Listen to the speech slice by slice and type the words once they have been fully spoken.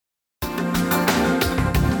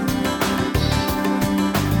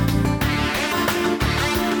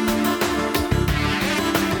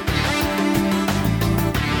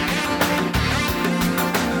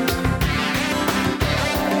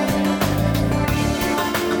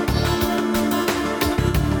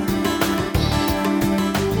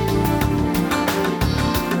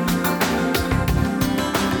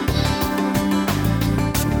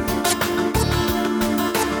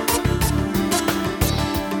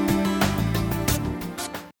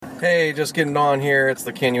Hey, just getting on here. It's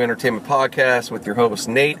the Can You Entertainment Podcast with your host,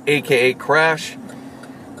 Nate, a.k.a. Crash.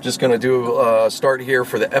 Just going to do start here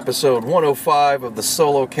for the episode 105 of the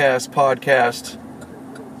Solo Cast podcast.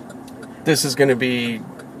 This is going to be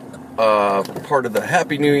part of the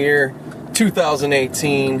Happy New Year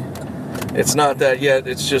 2018. It's not that yet.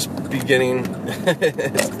 It's just beginning,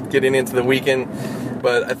 getting into the weekend.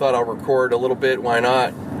 But I thought I'll record a little bit. Why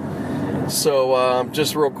not? So,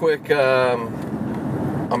 just real quick,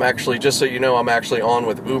 I'm actually, just so you know, I'm actually on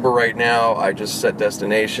with Uber right now. I just set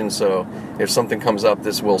destination, so if something comes up,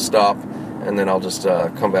 this will stop, and then I'll just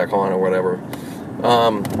come back on or whatever.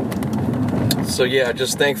 So yeah,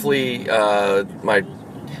 just thankfully,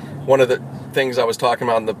 one of the things I was talking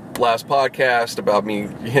about in the last podcast about me,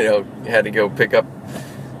 had to go pick up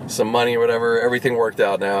some money or whatever, everything worked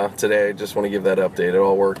out now. Today, I just want to give that update. It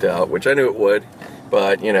all worked out, which I knew it would,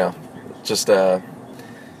 but, just,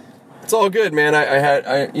 it's all good, man.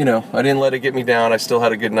 I didn't let it get me down. I still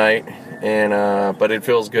had a good night, and but it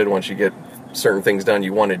feels good once you get certain things done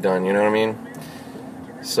you wanted done. You know what I mean?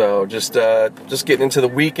 So just getting into the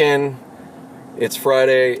weekend. It's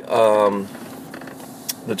Friday, the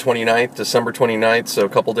 29th, December 29th. So a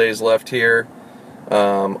couple days left here.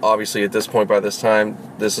 Obviously, at this point, by this time,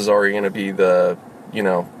 this is already going to be the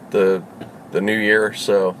new year.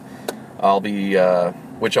 So I'll be,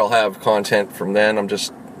 which I'll have content from then. I'm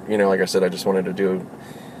just. Like I said, I just wanted to do a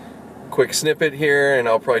quick snippet here, and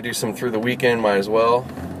I'll probably do some through the weekend, might as well,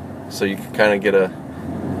 so you can kind of get a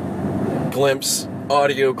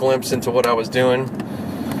audio glimpse into what I was doing.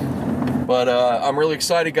 But I'm really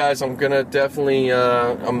excited, guys. I'm gonna definitely,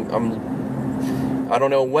 I don't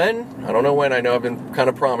know when. I know I've been kind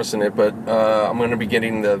of promising it, but I'm gonna be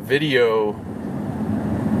getting the video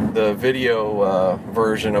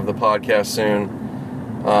version of the podcast soon.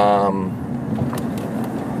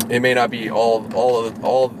 It may not be all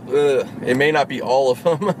it may not be all of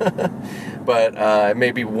them, but it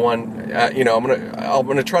may be one. I'm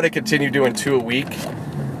gonna try to continue doing 2 a week,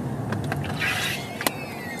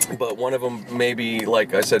 but one of them may be,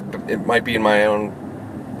 like I said, it might be in my own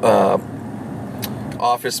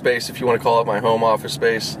office space, if you want to call it my home office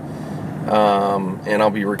space, and I'll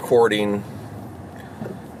be recording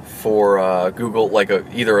for Google, like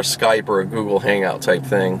either a Skype or a Google Hangout type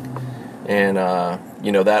thing. And,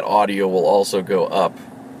 that audio will also go up.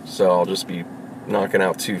 So I'll just be knocking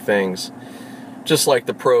out 2 things, just like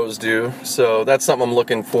the pros do. So that's something I'm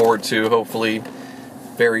looking forward to, hopefully,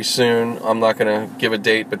 very soon. I'm not going to give a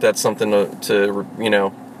date, but that's something to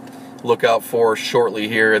look out for shortly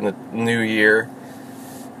here in the new year.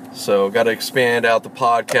 So got to expand out the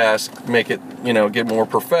podcast, make it, get more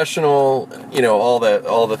professional, all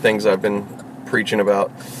the things I've been preaching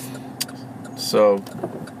about. So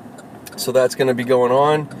that's going to be going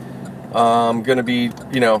on. Going to be,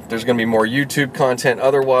 there's going to be more YouTube content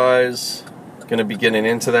otherwise. Going to be getting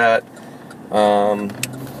into that.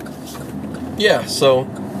 Yeah, so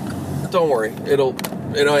don't worry. It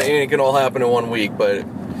ain't going to all happen in 1 week, but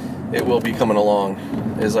it will be coming along,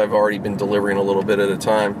 as I've already been delivering a little bit at a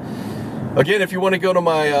time. Again, if you want to go to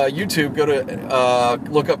my YouTube, go to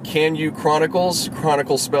look up Can You Chronicles.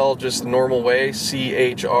 Chronicles spelled just the normal way,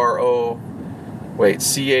 CHRONICALS,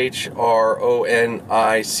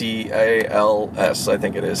 I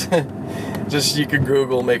think it is. Just, you can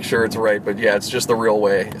Google, make sure it's right, but yeah, it's just the real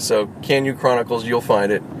way. So, Can You Chronicles, you'll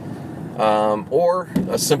find it. Or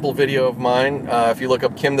a simple video of mine. If you look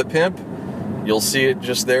up Kim the Pimp, you'll see it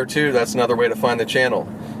just there too. That's another way to find the channel.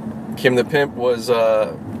 Kim the Pimp was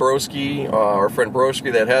Broski, our friend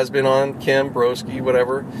Broski that has been on. Kim, Broski,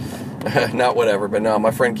 whatever. Not whatever, but no,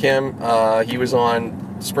 my friend Kim, he was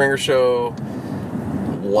on Springer Show,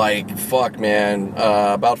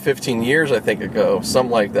 about 15 years, I think, ago,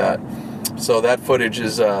 something like that. So that footage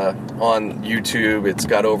is on YouTube. It's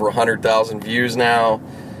got over 100,000 views now.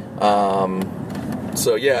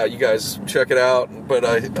 So yeah, you guys check it out. But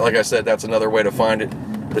like I said, that's another way to find it.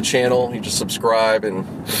 The channel, you just subscribe, and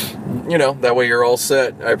that way you're all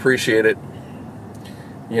set. I appreciate it.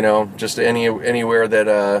 Just anywhere that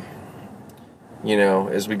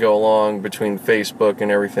as we go along between Facebook and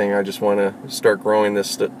everything, I just want to start growing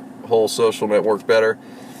this whole social network better.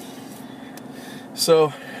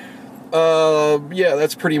 So, yeah,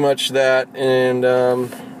 that's pretty much that. And, I'm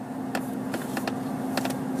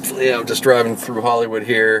just driving through Hollywood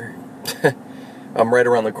here. I'm right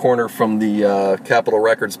around the corner from the Capitol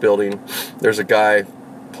Records building. There's a guy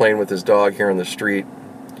playing with his dog here on the street.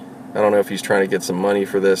 I don't know if he's trying to get some money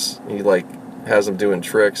for this. He, has him doing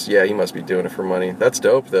tricks. Yeah, he must be doing it for money. That's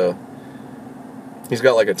dope, though. He's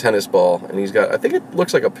got like a tennis ball, and he's got, I think it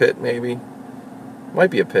looks like a pit, maybe.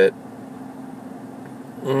 Might be a pit.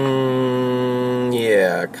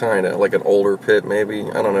 Yeah, kind of like an older pit, maybe.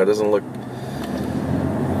 I don't know. It doesn't look.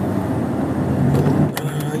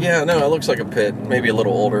 Yeah, no, it looks like a pit. Maybe a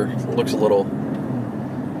little older. It looks a little.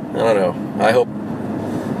 I don't know. I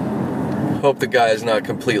hope the guy is not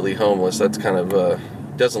completely homeless. That's kind of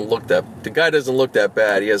doesn't look that. The guy doesn't look that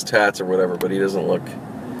bad. He has tats or whatever, but he doesn't look.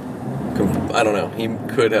 I don't know. He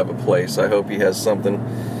could have a place. I hope he has something.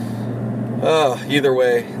 Either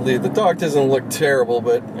way, the dog doesn't look terrible,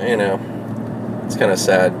 but it's kind of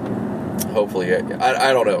sad. Hopefully,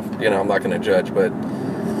 I don't know. I'm not going to judge, but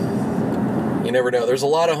you never know. There's a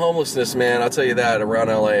lot of homelessness, man. I'll tell you that around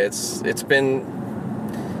LA. It's been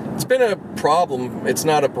a problem. It's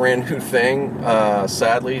not a brand new thing,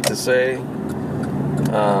 sadly to say.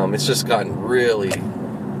 It's just gotten really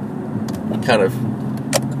kind of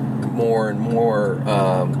more and more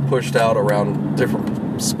pushed out around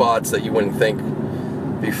different spots that you wouldn't think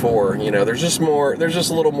before. There's just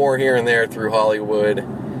a little more here and there through Hollywood,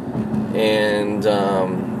 and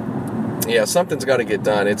something's got to get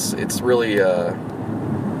done. It's really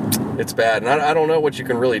it's bad, and I don't know what you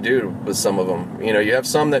can really do with some of them. You have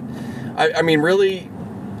some that I mean really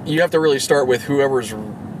you have to really start with whoever's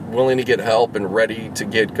willing to get help and ready to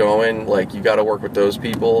get going. Like, you got to work with those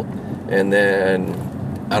people, and then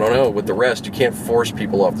I don't know, with the rest, you can't force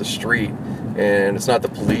people off the street, and it's not the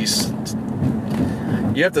police.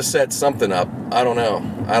 You have to set something up. I don't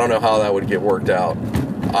know how that would get worked out.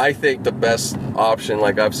 I think the best option,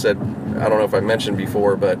 like I've said, I don't know if I mentioned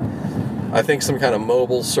before, but I think some kind of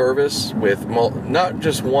mobile service with not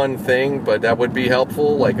just one thing, but that would be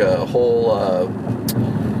helpful, like a whole,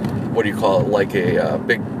 what do you call it, like a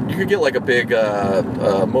big, you could get like a big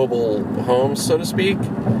mobile home, so to speak,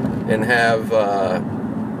 and have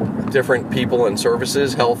different people and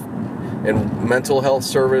services, health and mental health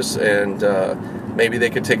service, and maybe they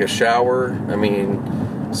could take a shower. I mean,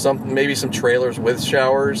 maybe some trailers with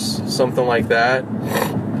showers, something like that.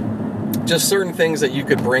 Just certain things that you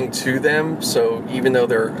could bring to them, so even though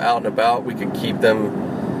they're out and about, we could keep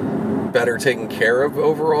them better taken care of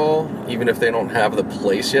overall, even if they don't have the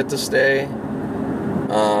place yet to stay.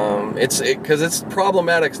 Because it's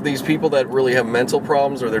problematic. These people that really have mental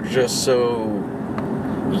problems, or they're just so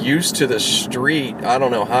used to the street, I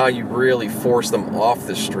don't know how you really force them off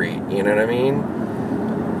the street, you know what I mean?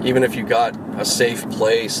 Even if you got a safe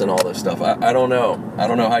place and all this stuff, I don't know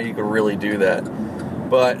how you could really do that.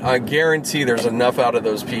 But I guarantee there's enough out of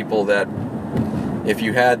those people that if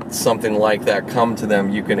you had something like that come to them,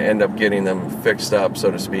 you can end up getting them fixed up,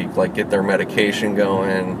 so to speak, like get their medication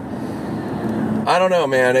going. I don't know,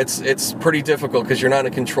 man. It's pretty difficult because you're not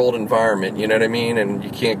in a controlled environment, you know what I mean? And you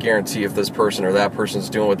can't guarantee if this person or that person's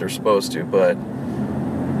doing what they're supposed to, but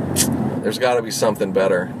there's got to be something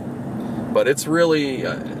better. But it's really,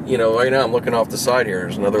 right now I'm looking off the side here.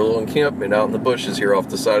 There's another little encampment out in the bushes here off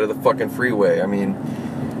the side of the fucking freeway. I mean,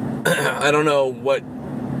 I don't know what,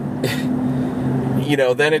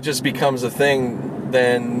 then it just becomes a thing.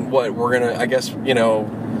 Then what, we're going to, I guess,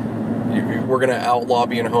 we're going to outlaw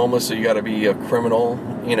being homeless, so you got to be a criminal,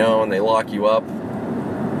 and they lock you up.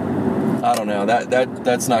 I don't know.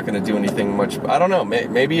 That's not going to do anything much. I don't know.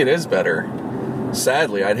 Maybe it is better.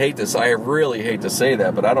 Sadly, I really hate to say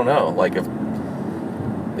that, but I don't know. Like,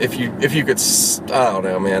 if you could, I don't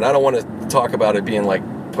know, man. I don't want to talk about it being like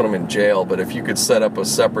put them in jail, but if you could set up a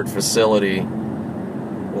separate facility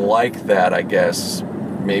like that, I guess,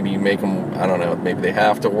 maybe make them, I don't know, maybe they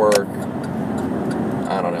have to work.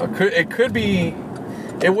 I don't know. It could be.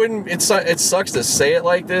 It wouldn't. It sucks to say it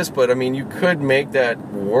like this, but I mean, you could make that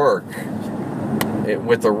work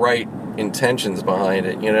with the right intentions behind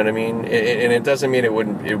it. You know what I mean? And it doesn't mean it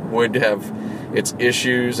wouldn't. It would have its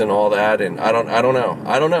issues and all that. And I don't know.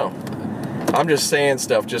 I'm just saying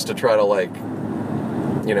stuff just to try to, like,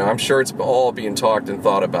 I'm sure it's all being talked and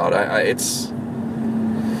thought about. It's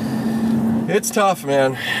tough,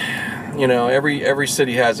 man. Every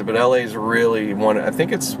city has it, but LA's really one. I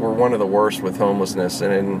think we're one of the worst with homelessness,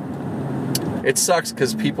 and it sucks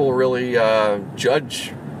because people really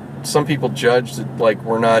judge. Some people judge that, like,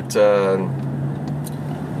 we're not,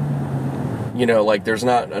 like there's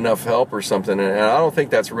not enough help or something, and I don't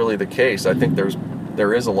think that's really the case. I think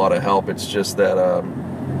there is a lot of help. It's just that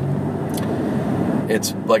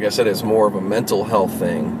it's, like I said, it's more of a mental health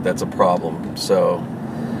thing that's a problem. So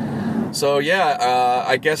yeah,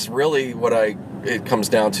 I guess really it comes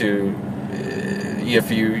down to,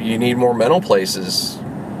 if you need more mental places,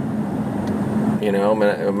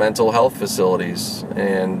 mental health facilities,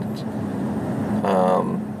 and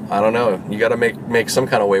I don't know, you got to make some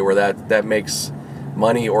kind of way where that makes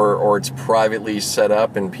money, or it's privately set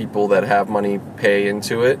up and people that have money pay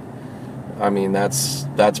into it. I mean, that's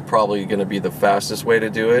probably going to be the fastest way to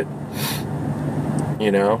do it.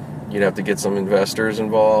 You know, you'd have to get some investors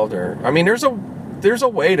involved, or I mean, there's a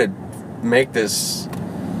way to make this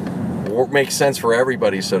make sense for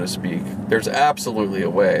everybody, so to speak. There's absolutely a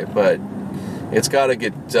way, but it's got to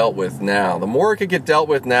get dealt with now. The more it could get dealt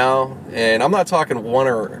with now, and I'm not talking one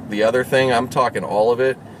or the other thing, I'm talking all of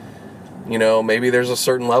it. You know, maybe there's a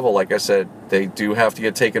certain level, like I said, they do have to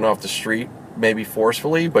get taken off the street, maybe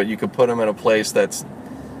forcefully, but you could put them in a place that's,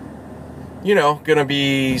 you know, going to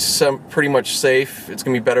be pretty much safe. It's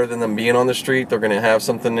going to be better than them being on the street. They're going to have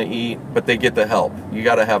something to eat, but they get the help. You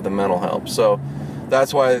got to have the mental help. So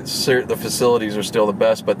that's why the facilities are still the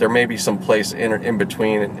best, but there may be some place in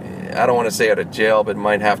between. I don't want to say at a jail, but it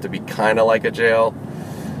might have to be kind of like a jail.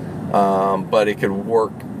 But it could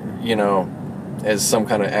work, you know, as some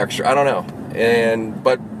kind of extra. I don't know.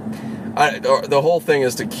 But the whole thing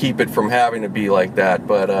is to keep it from having to be like that.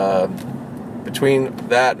 But between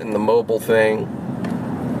that and the mobile thing,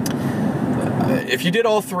 if you did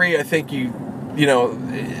all three, I think you know,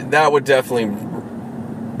 that would definitely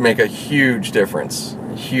make a huge difference.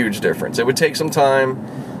 Huge difference. It would take some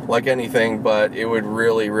time, like anything, but it would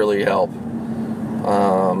really, really help.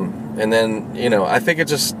 And then, you know, I think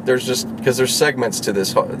because there's segments to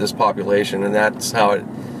this population, and that's how it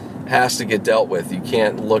has to get dealt with. You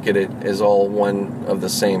can't look at it as all one of the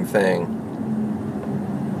same thing.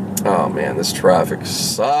 Oh man, this traffic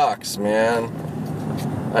sucks, man.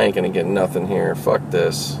 I ain't gonna get nothing here. Fuck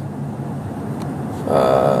this.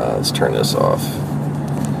 Let's turn this off.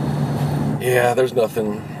 Yeah, there's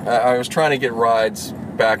nothing. I was trying to get rides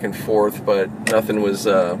back and forth, but nothing was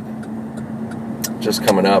just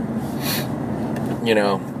coming up. You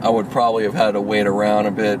know, I would probably have had to wait around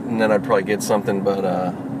a bit, and then I'd probably get something, but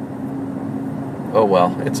oh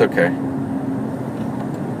well, it's okay.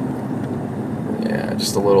 Yeah,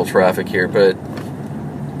 just a little traffic here, but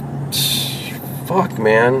fuck,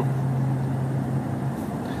 man.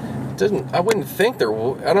 I wouldn't think there.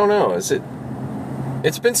 I don't know.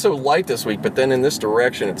 It's been so light this week, but then in this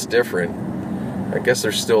direction, it's different. I guess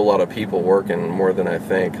there's still a lot of people working more than I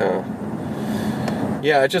think, huh?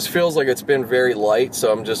 Yeah, it just feels like it's been very light,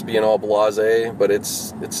 so I'm just being all blasé, but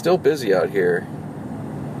it's still busy out here.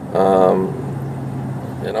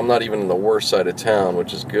 And I'm not even in the worst side of town,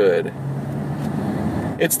 which is good.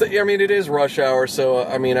 It is rush hour, so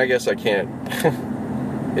I mean, I guess I can't.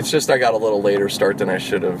 It's just I got a little later start than I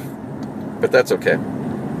should have, but that's okay.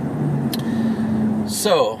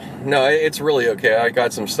 So, no, it's really okay. I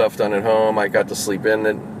got some stuff done at home. I got to sleep in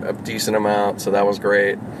a decent amount, so that was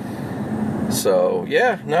great. So,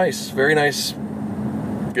 yeah, nice. Very nice.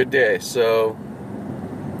 Good day. So,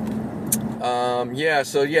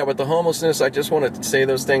 with the homelessness, I just want to say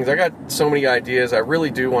those things. I got so many ideas. I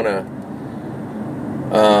really do want to,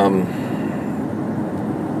 I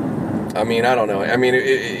don't know. I mean,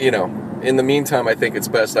 in the meantime, I think it's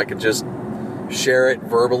best I could just share it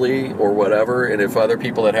verbally or whatever, and if other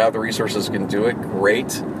people that have the resources can do it,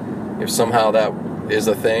 great. If somehow that is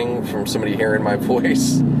a thing from somebody hearing my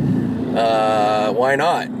voice, why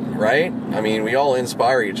not, right? I mean, we all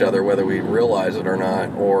inspire each other whether we realize it or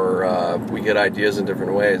not, or we get ideas in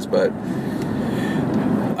different ways, but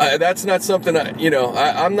that's not something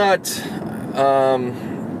I'm not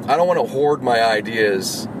I don't want to hoard my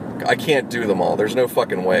ideas. I can't do them all. There's no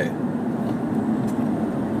fucking way.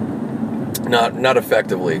 Not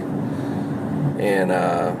effectively. And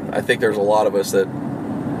I think there's a lot of us that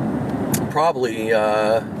probably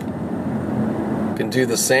can do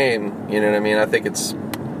the same. You know what I mean? I think it's...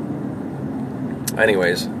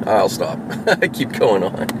 Anyways, I'll stop. I keep going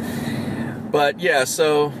on. But yeah,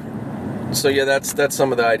 so yeah, that's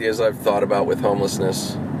some of the ideas I've thought about with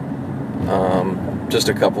homelessness. Just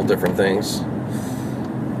a couple different things.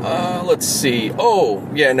 Let's see. Oh,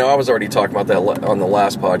 yeah, no, I was already talking about that on the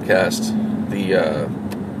last podcast. The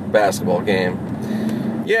basketball game.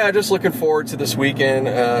 Yeah, just looking forward to this weekend.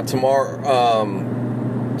 Tomorrow,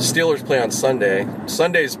 Steelers play on Sunday.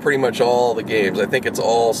 Sunday's pretty much all the games. I think it's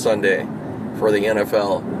all Sunday for the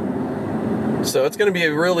NFL. So it's going to be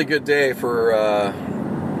a really good day for...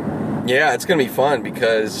 it's going to be fun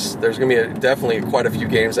because there's going to be definitely quite a few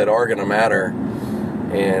games that are going to matter.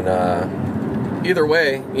 And either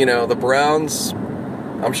way, the Browns,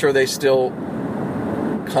 I'm sure they still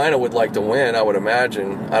kind of would like to win, I would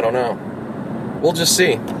imagine. I don't know. We'll just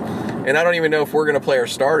see. And I don't even know if we're going to play our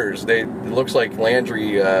starters. It looks like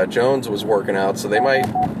Landry Jones was working out, so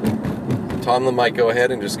Tomlin might go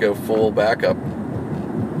ahead and just go full backup,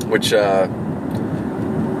 which I'm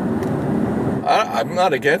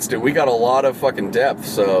not against it. We got a lot of fucking depth,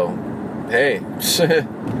 so hey,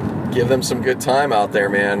 give them some good time out there,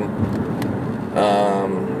 man. A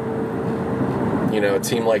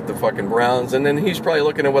team like the fucking Browns, and then he's probably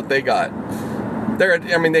looking at what they got.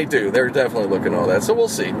 They do. They're definitely looking at all that. So we'll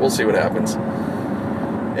see. We'll see what happens.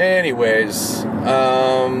 Anyways,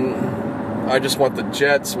 I just want the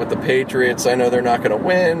Jets with the Patriots. I know they're not going to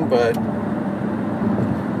win, but,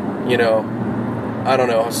 I don't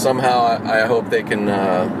know. Somehow I hope they can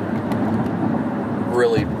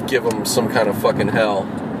really give them some kind of fucking hell.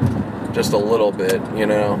 Just a little bit,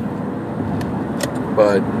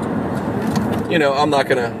 But, I'm not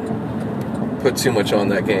going to put too much on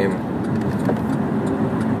that game.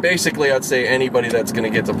 Basically, I'd say anybody that's going to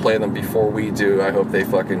get to play them before we do, I hope they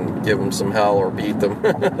fucking give them some hell or beat them.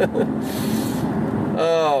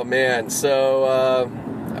 Oh, man. So,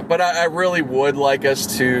 but I really would like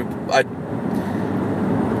us to,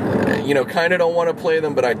 kind of don't want to play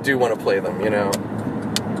them, but I do want to play them,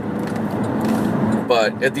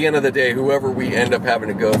 But at the end of the day, whoever we end up having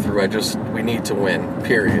to go through, we need to win,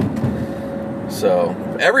 period. So,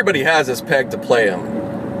 everybody has us pegged to play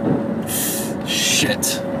them.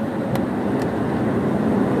 Shit.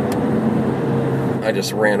 I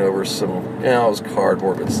just ran over some, it was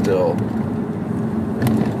cardboard, but still.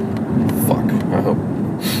 Fuck, I hope.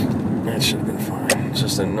 That should have been fine. It's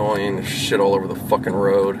just annoying. There's shit all over the fucking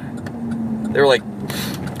road. They were like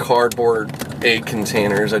cardboard egg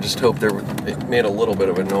containers. I just hope it made a little bit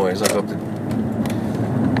of a noise. I hope that,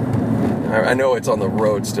 I know it's on the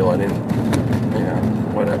road still.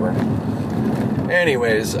 Whatever.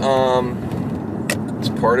 Anyways, it's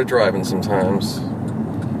part of driving sometimes.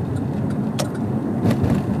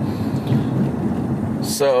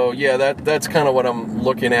 So, yeah, that's kind of what I'm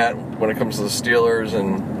looking at when it comes to the Steelers.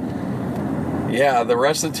 And, yeah, the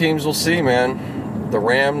rest of the teams we'll see, man. The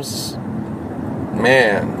Rams,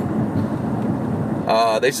 man.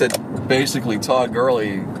 They said, basically, Todd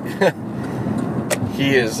Gurley,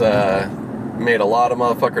 he has made a lot of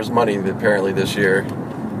motherfuckers money, apparently, this year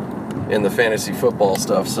in the fantasy football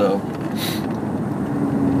stuff. So,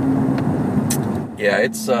 yeah,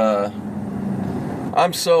 it's...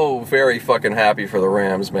 I'm so very fucking happy for the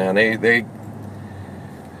Rams, man. They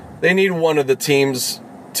need one of the teams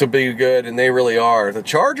to be good, and they really are. The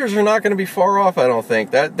Chargers are not going to be far off, I don't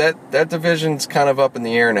think. That division's kind of up in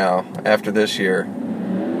the air now after this year,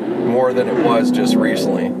 more than it was just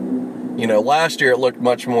recently. Last year it looked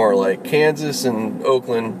much more like Kansas and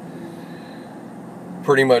Oakland,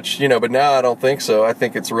 pretty much. But now I don't think so. I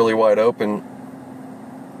think it's really wide open.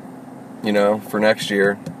 For next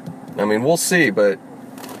year. I mean, we'll see, but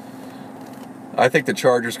I think the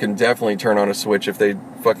Chargers can definitely turn on a switch if they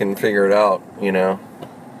fucking figure it out,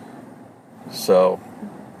 So,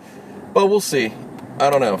 but we'll see. I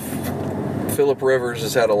don't know. Phillip Rivers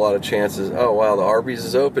has had a lot of chances. Oh, wow, the Arby's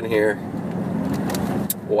is open here.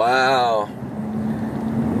 Wow.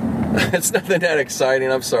 It's nothing that exciting.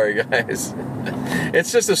 I'm sorry, guys.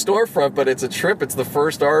 It's just a storefront, but it's a trip. It's the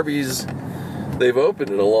first Arby's they've opened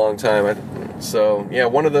in a long time. So, yeah,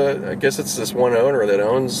 I guess it's this one owner that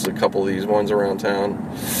owns a couple of these ones around town.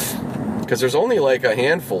 Because there's only like a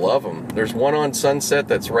handful of them. There's one on Sunset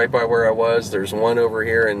that's right by where I was. There's one over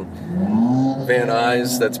here in Van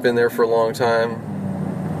Nuys that's been there for a long time.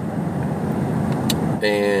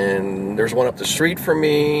 And there's one up the street from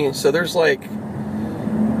me. So there's like,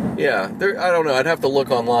 I don't know. I'd have to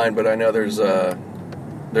look online, but I know there's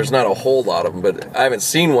not a whole lot of them. But I haven't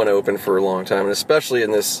seen one open for a long time. And especially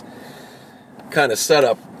in this kind of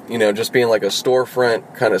setup, just being like a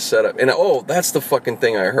storefront kind of setup. And that's the fucking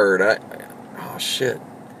thing I heard. Oh shit.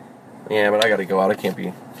 Yeah, but I gotta go out. I can't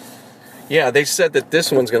be. Yeah, they said that this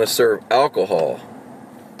one's gonna serve alcohol,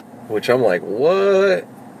 which I'm like, what?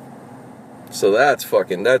 So they're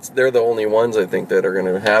the only ones I think that are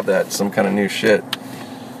gonna have that, some kind of new shit,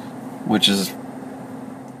 which is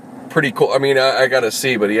pretty cool. I mean, I gotta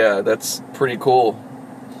see, but yeah, that's pretty cool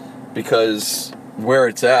because where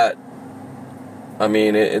it's at, I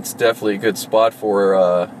mean, it's definitely a good spot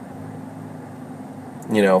for,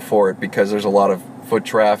 for it because there's a lot of foot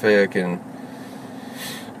traffic and,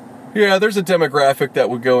 yeah, there's a demographic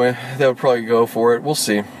that would probably go for it. We'll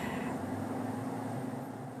see.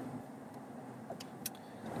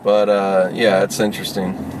 But, yeah, it's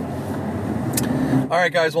interesting.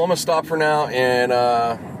 Alright, guys, well, I'm going to stop for now and,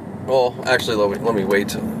 actually, let me wait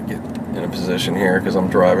to get in a position here because I'm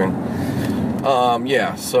driving.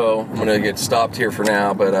 So I'm going to get stopped here for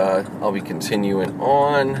now, but I'll be continuing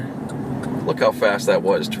on. Look how fast that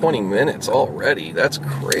was. 20 minutes already. That's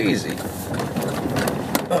crazy.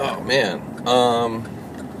 Oh, man.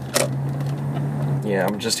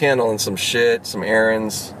 I'm just handling some shit, some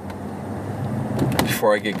errands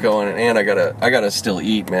before I get going. And I gotta still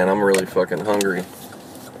eat, man. I'm really fucking hungry.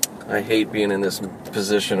 I hate being in this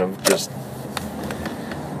position of just,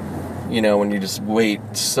 when you just wait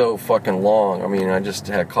so fucking long. I mean, I just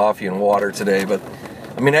had coffee and water today, but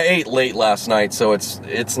I mean, I ate late last night, so it's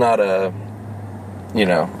not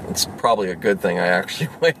it's probably a good thing I actually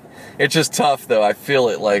wait. It's just tough, though. I feel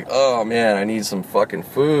it like, oh man, I need some fucking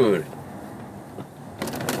food.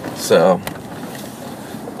 So,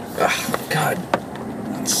 God,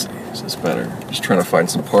 let's see, is this better? Just trying to find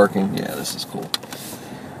some parking. Yeah, this is cool.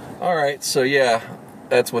 All right, so yeah,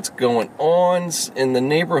 that's what's going on in the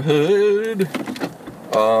neighborhood.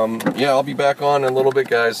 Yeah, I'll be back on in a little bit,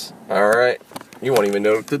 guys. All right, you won't even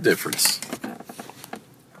know the difference.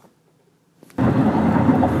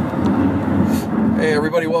 Hey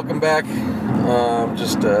everybody, welcome back.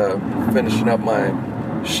 Just finishing up my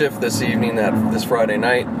shift this evening, this Friday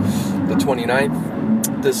night, the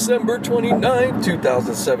 29th, December 29th,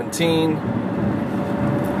 2017.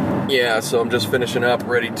 Yeah, so I'm just finishing up,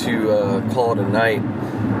 ready to call it a night.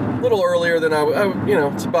 A little earlier than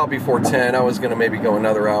it's about before 10. I was going to maybe go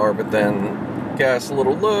another hour, but then gas a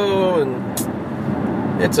little low,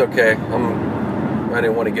 and it's okay. I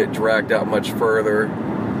didn't want to get dragged out much further.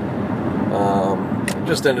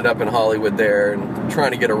 Just ended up in Hollywood there and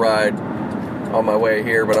trying to get a ride on my way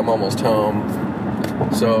here, but I'm almost home.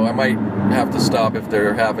 So I might have to stop if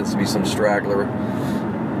there happens to be some straggler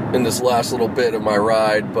in this last little bit of my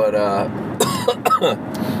ride, but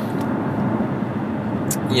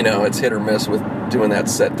it's hit or miss with doing that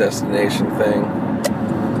set destination thing.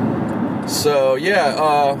 So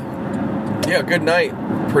yeah, good night,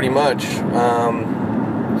 pretty much.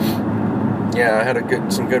 Yeah, I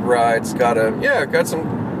had some good rides. Got some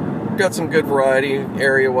good variety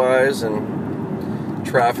area-wise, and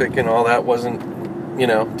traffic and all that wasn't,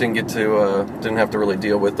 didn't have to really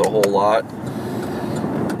deal with a whole lot.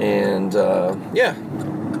 And yeah,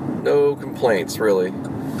 no complaints really.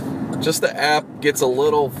 Just the app gets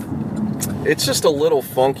it's just a little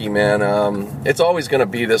funky, man. It's always going to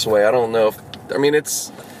be this way. I don't know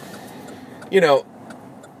it's,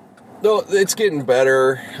 no, it's getting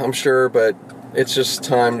better, I'm sure, but it's just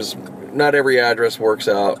times, not every address works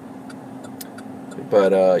out.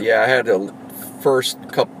 But, yeah, I had it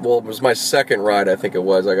was my second ride, I think it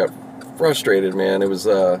was. I got frustrated, man. It was,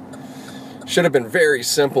 should have been very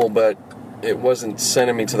simple, but it wasn't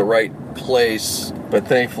sending me to the right place. But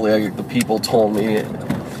thankfully, the people told me,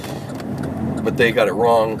 but they got it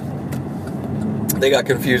wrong. They got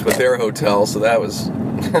confused with their hotel, so that was a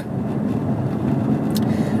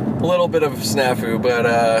little bit of snafu, but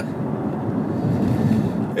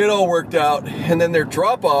it all worked out. And then their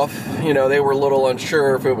drop-off, they were a little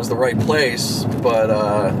unsure if it was the right place, but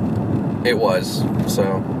it was.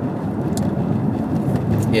 So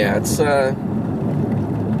yeah, it's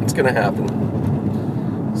gonna happen.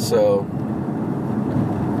 So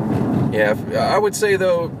yeah, I would say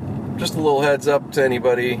though, just a little heads up to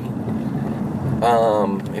anybody,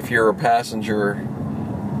 if you're a passenger,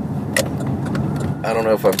 I don't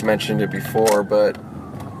know if I've mentioned it before, but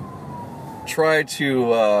try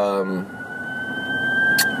to,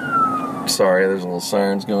 sorry, there's a little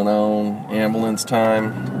sirens going on, ambulance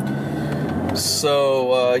time.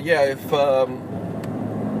 So, yeah, if,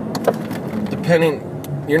 depending,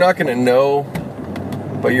 you're not going to know,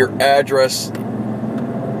 but your address,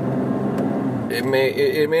 it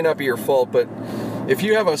may not be your fault, but if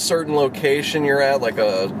you have a certain location you're at, like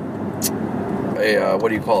a what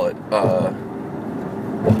do you call it,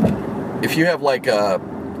 if you have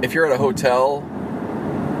if you're at a hotel,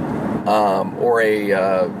 or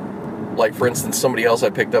like for instance, somebody else I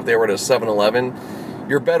picked up, they were at a 7-Eleven,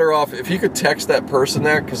 you're better off if you could text that person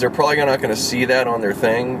that, because they're probably not going to see that on their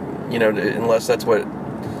thing, unless that's what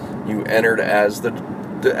you entered as the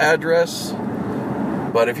address.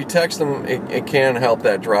 But if you text them, it can help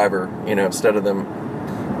that driver, instead of them,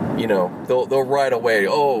 they'll right away,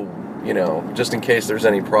 just in case there's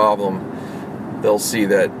any problem, they'll see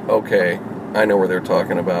that, okay, I know where they're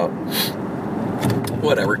talking about.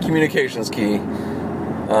 Whatever, communication's key.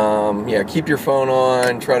 Yeah, keep your phone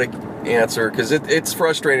on, try to answer, because it's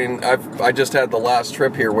frustrating. I just had the last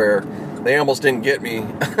trip here where they almost didn't get me,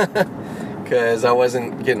 because I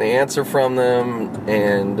wasn't getting the answer from them,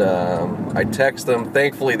 and I text them.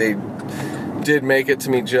 Thankfully, they did make it to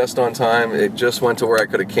me just on time. It just went to where I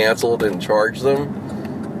could have canceled and charged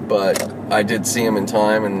them, but I did see them in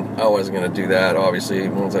time, and I wasn't going to do that, obviously,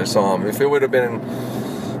 once I saw them. If it would have been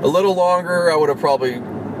a little longer, I would have probably,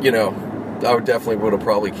 I definitely would have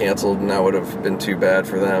probably canceled, and that would have been too bad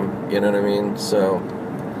for them, you know what I mean? So,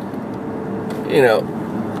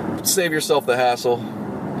 save yourself the hassle.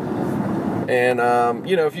 And,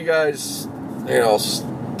 if you guys, I'll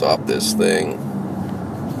stop this thing.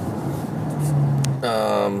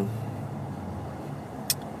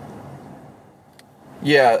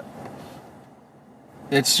 Yeah,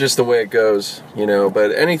 it's just the way it goes,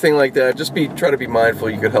 but anything like that, just try to be mindful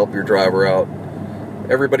you could help your driver out.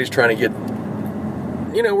 Everybody's trying to get,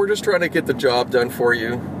 we're just trying to get the job done for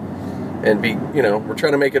you and we're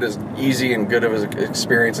trying to make it as easy and good of an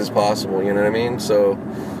experience as possible, you know what I mean? So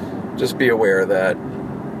just be aware of that.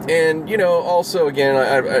 And, also, again,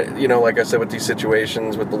 I like I said, with these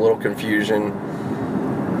situations, with the little confusion,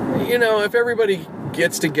 if everybody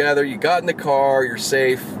gets together, you got in the car, you're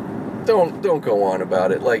safe, don't go on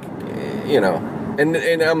about it. Like, and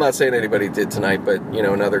I'm not saying anybody did tonight, but,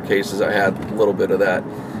 in other cases I had a little bit of that.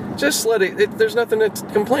 Just let it there's nothing to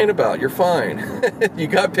complain about. You're fine. You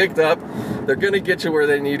got picked up. They're going to get you where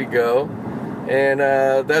they need to go. And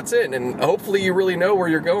that's it. And hopefully you really know where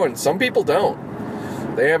you're going. Some people don't.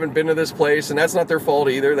 They haven't been to this place, and that's not their fault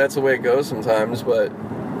either. That's the way it goes sometimes, but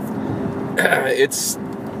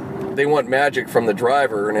they want magic from the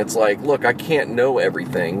driver, and it's like, look, I can't know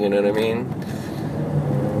everything, you know what I mean?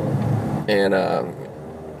 And,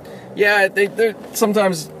 they're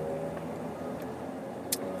sometimes,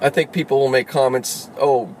 I think people will make comments,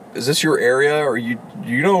 oh, is this your area, or do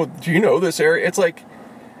you know this area? It's like,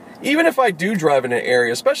 even if I do drive in an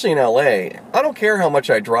area, especially in LA, I don't care how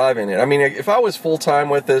much I drive in it. I mean, if I was full-time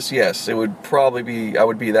with this, yes, it would probably be, I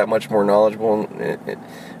would be that much more knowledgeable.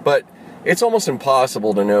 But it's almost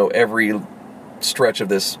impossible to know every stretch of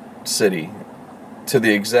this city to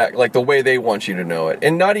the exact, like the way they want you to know it.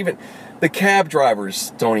 And not even, the cab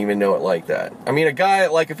drivers don't even know it like that. I mean, a guy,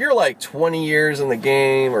 like if you're like 20 years in the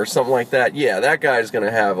game or something like that, yeah, that guy's going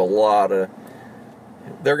to have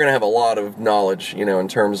they're going to have a lot of knowledge, in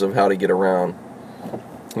terms of how to get around.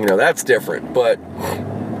 That's different. But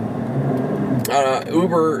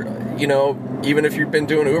Uber, even if you've been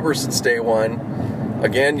doing Uber since day one,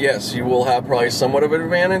 again, yes, you will have probably somewhat of an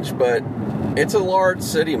advantage, but it's a large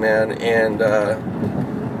city, man. And,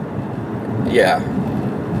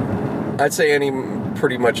 I'd say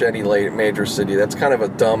pretty much any major city. That's kind of a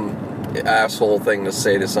dumb asshole thing to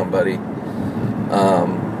say to somebody.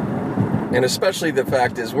 And especially the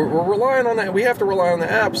fact is we're relying on that. We have to rely on the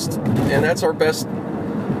apps, and that's our best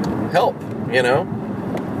help,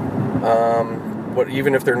 But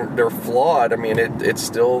even if they're flawed, I mean, it's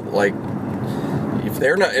still like,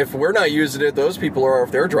 if we're not using it, those people are.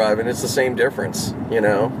 If they're driving, it's the same difference,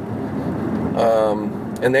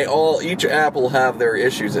 And each app will have their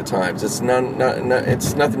issues at times. It's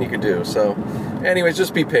it's nothing you can do. So, anyways,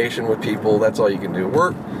 just be patient with people. That's all you can do.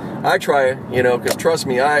 I try, because trust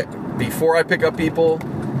me, before I pick up people,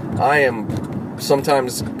 I am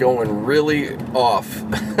sometimes going really off.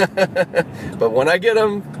 But when I get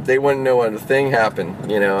them, they wouldn't know when the thing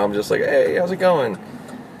happened. I'm just like, hey, how's it going?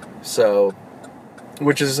 So,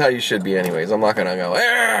 which is how you should be anyways. I'm not going to go,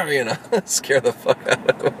 scare the fuck out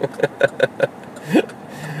of them.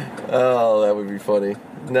 Oh, that would be funny.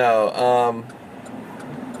 No,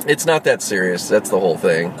 it's not that serious. That's the whole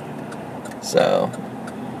thing. So...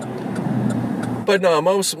 But no,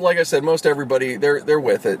 like I said, most everybody, they're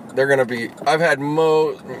with it. They're going to be, I've had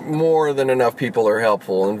more than enough people are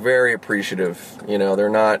helpful and very appreciative. They're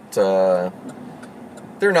not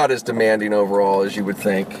as demanding overall as you would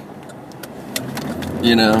think.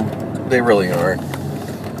 They really aren't.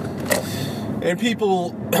 And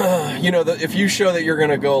people, if you show that you're going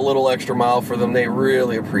to go a little extra mile for them, they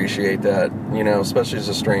really appreciate that, especially as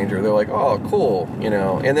a stranger. They're like, oh, cool,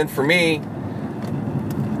 And then for me,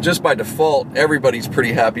 just by default, everybody's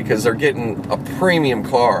pretty happy because they're getting a premium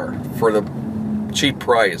car for the cheap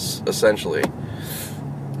price, essentially.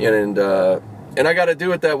 And I got to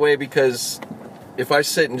do it that way because if I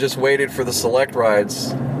sit and just waited for the select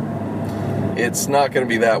rides, it's not going to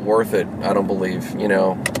be that worth it, I don't believe,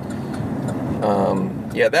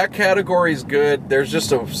 that category is good. There's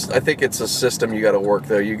just I think it's a system you got to work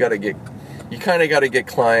though. You kind of got to get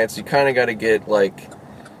clients. You kind of got to get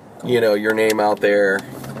your name out there.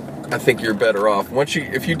 I think you're better off.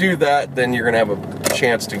 If you do that, then you're going to have a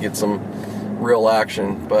chance to get some real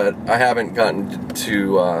action. But I haven't gotten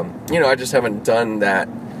to, I just haven't done that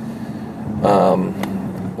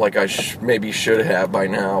like I maybe should have by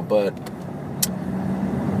now. But,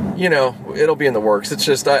 it'll be in the works. It's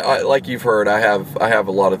just, I like you've heard, I have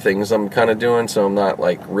a lot of things I'm kind of doing, so I'm not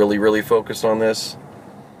like really, really focused on this.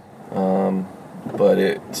 But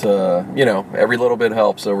it, every little bit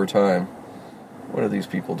helps over time. What are these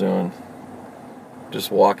people doing?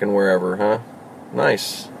 Just walking wherever, huh?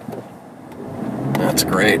 Nice. That's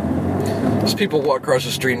great. There's people walk across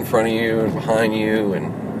the street in front of you and behind you,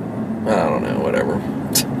 and I don't know, whatever.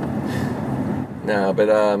 No, but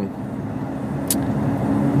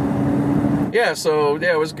yeah, so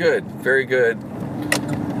yeah, it was good, very good.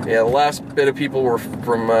 Yeah, the last bit of people were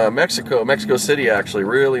from Mexico City, actually,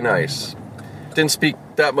 really nice. Didn't speak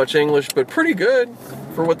that much English, but pretty good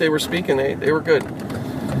for what they were speaking. They were good.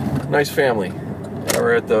 Nice family. They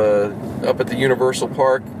were up at the Universal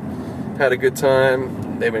Park. Had a good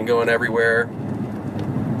time. They've been going everywhere.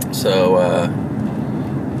 So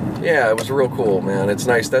yeah, it was real cool, man. It's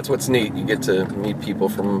nice. That's what's neat. You get to meet people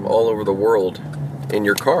from all over the world in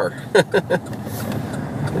your car.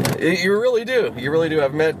 You really do. You really do.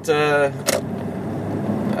 I've met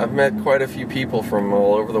quite a few people from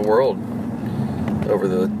all over the world over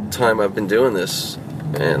the time I've been doing this,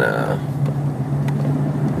 and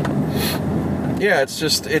yeah,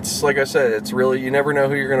 it's like I said, it's really, you never know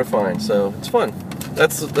who you're gonna find, so it's fun.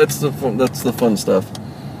 That's the fun stuff.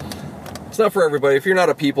 It's not for everybody. If you're not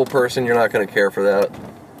a people person, you're not gonna care for that.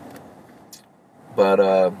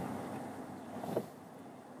 But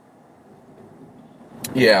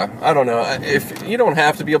yeah, I don't know. If you don't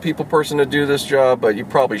have to be a people person to do this job, but you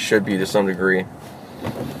probably should be to some degree.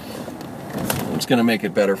 It's going to make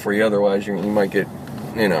it better for you. Otherwise, you might get,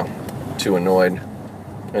 too annoyed.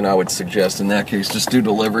 And I would suggest in that case, just do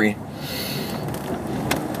delivery.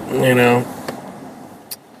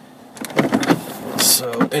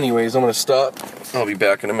 So, anyways, I'm going to stop. I'll be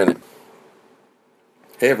back in a minute.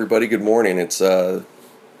 Hey, everybody. Good morning. It's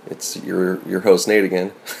your host Nate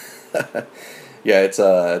again. Yeah, it's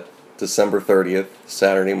December 30th,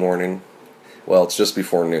 Saturday morning. Well, it's just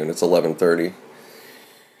before noon. It's 11:30.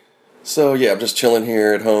 So, yeah, I'm just chilling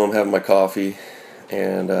here at home, having my coffee,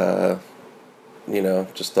 and,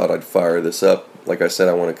 just thought I'd fire this up. Like I said,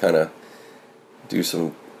 I want to kind of do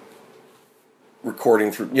some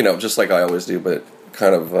recording through, just like I always do, but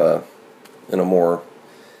kind of in a more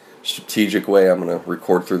strategic way. I'm going to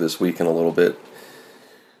record through this weekend a little bit.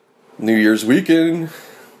 New Year's weekend.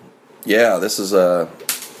 Yeah, this is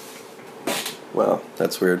well,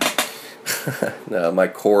 that's weird. No, my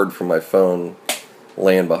cord from my phone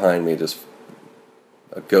laying behind me, just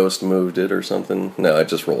a ghost moved it or something. No, it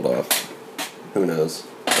just rolled off. Who knows?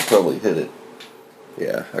 I probably hit it.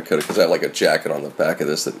 Yeah, I could have, because I have like a jacket on the back of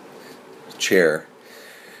this chair.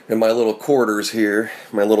 And my little quarters here,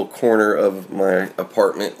 my little corner of my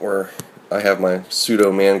apartment where I have my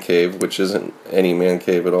pseudo man cave, which isn't any man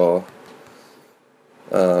cave at all.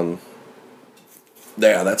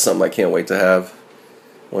 Yeah, that's something I can't wait to have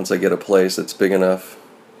once I get a place that's big enough.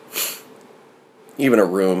 Even a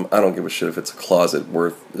room, I don't give a shit if it's a closet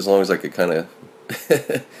as long as I could kind of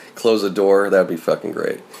close a door, that'd be fucking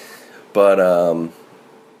great. But,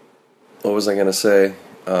 what was I going to say?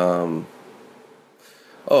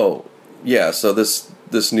 Oh, yeah, so this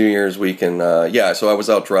New Year's weekend, so I was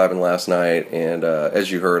out driving last night, and as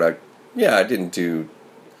you heard, I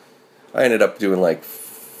ended up doing like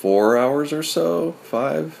 4 hours or so,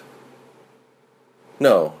 5?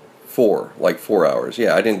 No, 4, like 4 hours.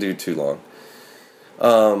 Yeah, I didn't do too long.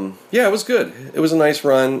 Yeah, it was good. It was a nice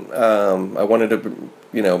run. I wanted to,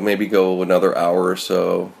 maybe go another hour or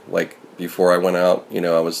so, like before I went out.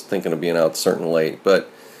 I was thinking of being out certain late, but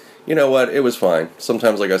you know what? It was fine.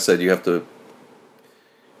 Sometimes, like I said, you have to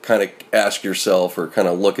kind of ask yourself or kind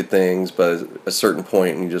of look at things, but at a certain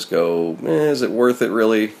point, and you just go, is it worth it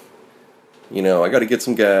really? I got to get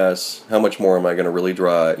some gas. How much more am I going to really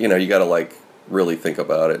drive? You got to really think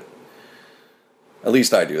about it. At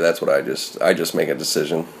least I do. That's what I just make a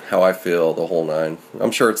decision. How I feel, the whole nine.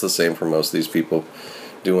 I'm sure it's the same for most of these people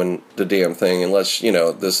doing the damn thing. Unless,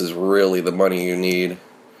 this is really the money you need,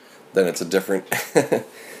 then it's a different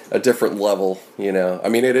a different level, I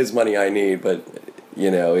mean, it is money I need, but,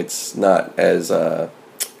 it's not as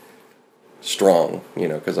strong,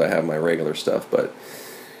 because I have my regular stuff. But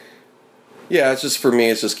yeah, it's just, for me,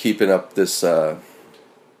 it's just keeping up this, well,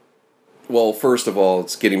 first of all,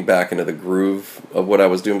 it's getting back into the groove of what I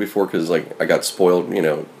was doing before, because, I got spoiled,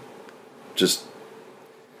 just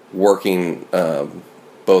working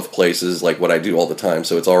both places, like what I do all the time,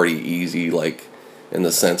 so it's already easy, in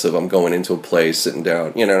the sense of I'm going into a place, sitting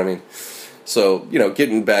down, you know what I mean? So,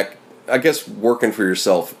 getting back, I guess working for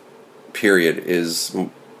yourself, period, is,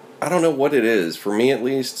 I don't know what it is, for me at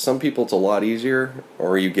least. Some people it's a lot easier,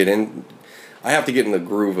 or I have to get in the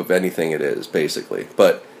groove of anything it is, basically.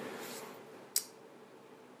 But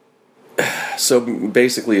so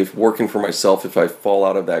basically, if working for myself, if I fall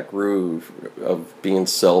out of that groove of being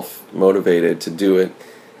self-motivated to do it,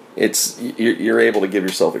 you're able to give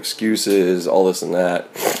yourself excuses, all this and that,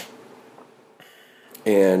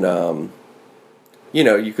 and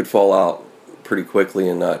you could fall out pretty quickly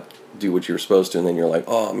and not do what you were supposed to, and then you're like,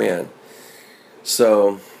 oh man.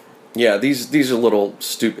 So yeah, these are little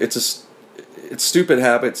stupid. it's stupid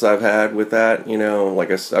habits I've had with that, like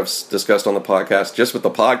I've discussed on the podcast, just with the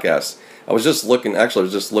podcast. I was just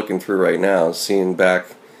looking through right now, seeing back,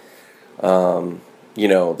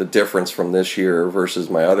 the difference from this year versus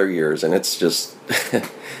my other years, and it's just,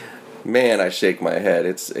 man, I shake my head.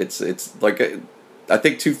 It's like, I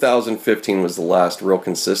think 2015 was the last real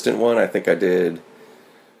consistent one. I think I did,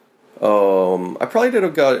 I probably did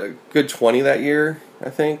a good 20 that year, I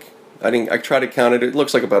think. I tried to count it. It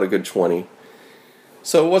looks like about a good 20.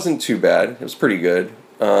 So it wasn't too bad. It was pretty good.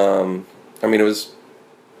 It was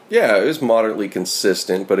moderately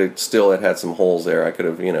consistent, but it had some holes there. I could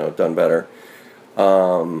have, done better.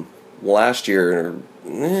 Last year,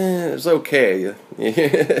 it was okay.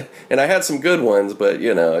 And I had some good ones, but,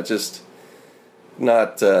 it just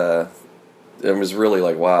not, it was really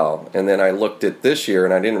like, wow. And then I looked at this year,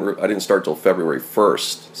 and I didn't start till February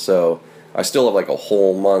 1st. So I still have like a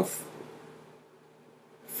whole month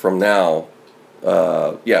from now.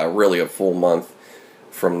 Really a full month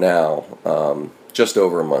from now. Just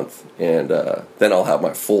over a month. And then I'll have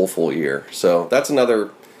my full year. So that's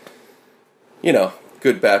another,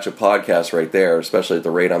 good batch of podcasts right there, especially at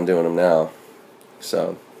the rate I'm doing them now.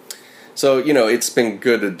 So it's been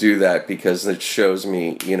good to do that because it shows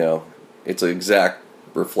me, it's an exact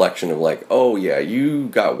reflection of like, oh yeah, you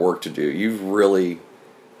got work to do. You've really,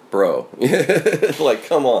 bro, like,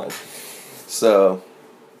 come on. So,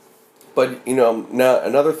 but, now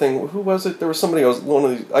another thing, who was it? There was somebody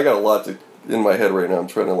I got a lot in my head right now. I'm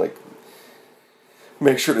trying to like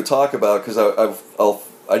make sure to talk about because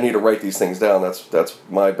I need to write these things down. That's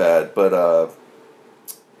my bad. But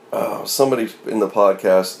somebody in the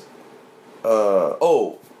podcast,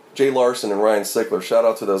 Jay Larson and Ryan Sickler. Shout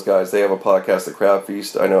out to those guys. They have a podcast, The Crab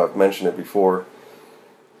Feast. I know I've mentioned it before.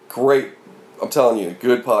 Great. I'm telling you,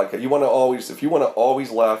 good podcast. If you want to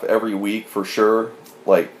always laugh every week for sure,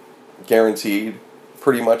 like guaranteed,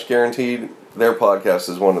 pretty much guaranteed, their podcast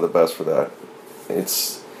is one of the best for that.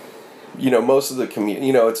 It's, most of the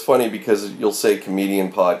it's funny because you'll say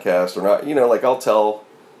comedian podcast or not, like I'll tell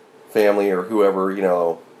family or whoever,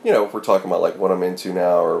 if we're talking about like what I'm into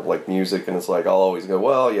now or like music, and it's like I'll always go,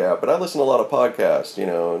 well, yeah, but I listen to a lot of podcasts, and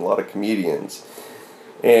a lot of comedians.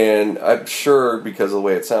 And I'm sure because of the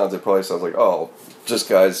way it sounds, it probably sounds like, oh, just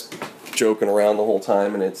guys joking around the whole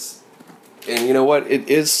time, and you know what? It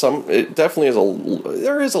definitely is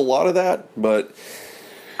there is a lot of that, but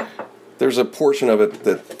there's a portion of it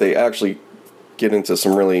that they actually get into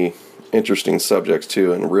some really interesting subjects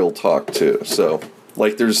too, and real talk too. So,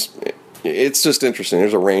 like, it's just interesting.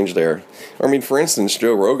 There's a range there. I mean, for instance,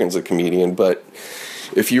 Joe Rogan's a comedian, but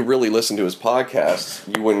if you really listen to his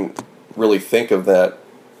podcast, you wouldn't really think of that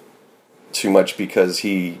too much because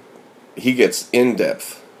he gets in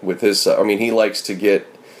depth with his. I mean, he likes to get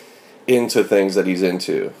into things that he's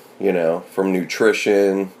into, from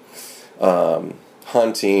nutrition,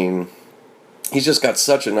 hunting. He's just got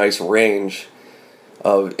such a nice range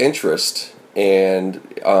of interest, and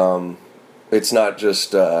it's not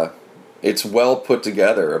just it's well put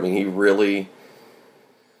together. I mean, he really,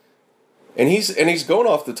 and he's going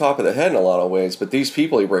off the top of the head in a lot of ways. But these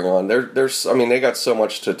people he bring on, they got so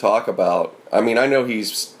much to talk about. I mean, I know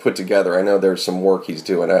he's put together. I know there's some work he's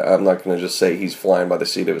doing. I'm not going to just say he's flying by the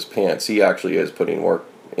seat of his pants. He actually is putting work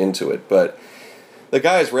into it. But the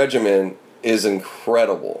guy's regimen is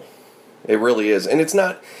incredible. It really is, and it's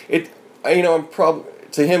not. I'm probably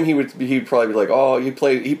to him he'd probably be like, oh, he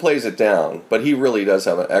plays it down, but he really does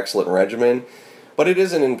have an excellent regimen. But it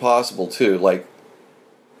isn't impossible too. Like,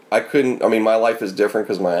 my life is different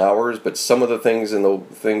because of my hours, but some of the things and the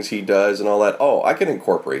things he does and all that, I can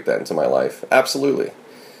incorporate that into my life. Absolutely.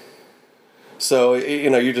 So,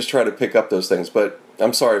 you just try to pick up those things. But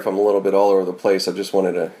I'm sorry if I'm a little bit all over the place. I just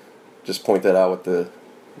wanted to just point that out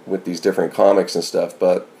with these different comics and stuff.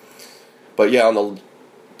 But yeah, on the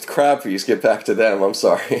Crab Feast, get back to them. I'm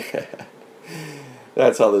sorry.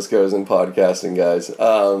 That's how this goes in podcasting, guys.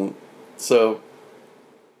 So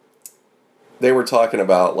they were talking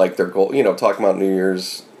about like their goal, talking about New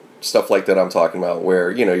Year's, stuff like that I'm talking about, where,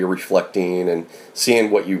 you're reflecting and seeing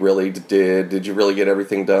what you really did. Did you really get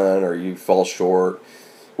everything done, or you fall short?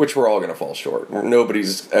 Which we're all going to fall short.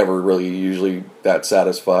 Nobody's ever really usually that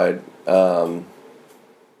satisfied.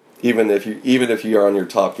 Even if you're on your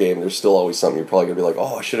top game, there's still always something you're probably going to be like,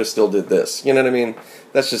 oh, I should have still did this. You know what I mean?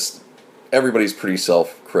 That's just, everybody's pretty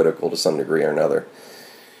self-critical to some degree or another.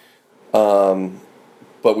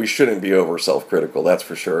 But we shouldn't be over self-critical, that's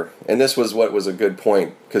for sure. And this was what was a good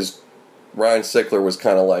point, because Ryan Sickler was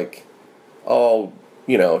kind of like,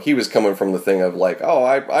 he was coming from the thing of like,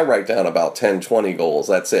 I write down about 10, 20 goals,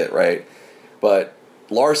 that's it, right? But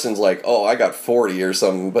Larson's like, oh, I got 40 or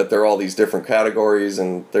something, but they're all these different categories,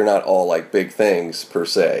 and they're not all like big things per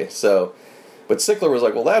se. So, but Sickler was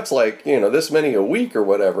like, well, that's like, this many a week or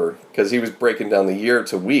whatever, because he was breaking down the year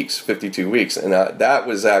to weeks, 52 weeks, and that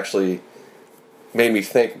was actually made me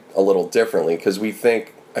think a little differently, because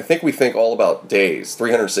I think we think all about days,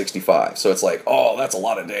 365. So it's like, oh, that's a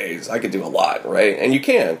lot of days. I could do a lot, right? And you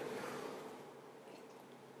can.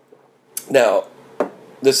 Now,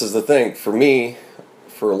 this is the thing. For me,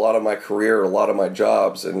 for a lot of my career, a lot of my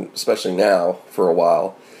jobs, and especially now for a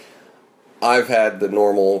while, I've had the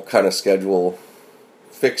normal kind of schedule,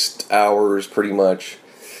 fixed hours pretty much,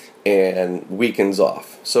 and weekends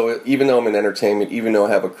off. So even though I'm in entertainment, even though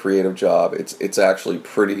I have a creative job, it's actually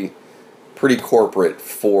pretty corporate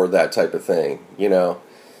for that type of thing,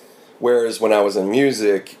 Whereas when I was in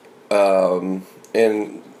music, and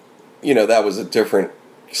that was a different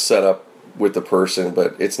setup with the person,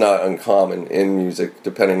 but it's not uncommon in music,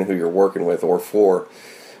 depending on who you're working with or for.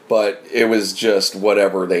 But it was just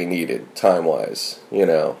whatever they needed time-wise,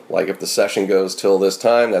 Like if the session goes till this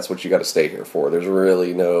time, that's what you got to stay here for. There's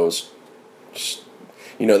really no,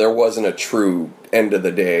 there wasn't a true end of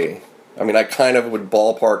the day. I mean, I kind of would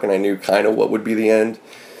ballpark, and I knew kind of what would be the end.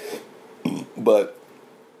 But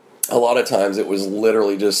a lot of times it was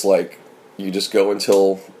literally just like, you just go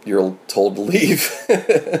until you're told to leave.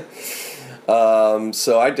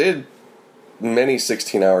 So I did many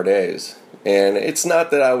 16-hour days. And it's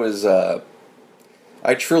not that I was,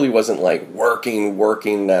 I truly wasn't like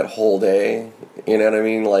working that whole day. You know what I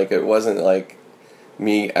mean? Like, it wasn't like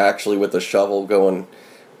me actually with a shovel going,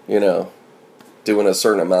 doing a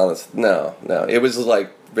certain amount of, no. It was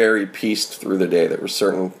like very pieced through the day. There were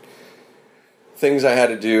certain things I had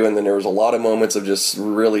to do, and then there was a lot of moments of just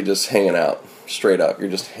really just hanging out, straight up. You're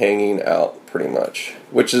just hanging out pretty much,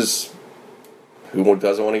 which is, who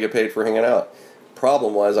doesn't want to get paid for hanging out?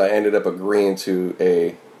 Problem was, I ended up agreeing to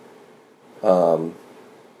a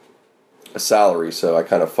salary, so I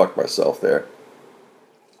kind of fucked myself there.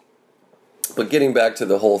 But getting back to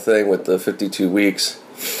the whole thing with the 52 weeks,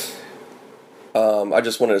 I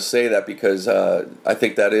just wanted to say that because I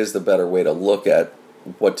think that is the better way to look at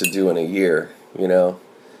what to do in a year,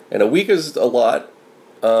 And a week is a lot,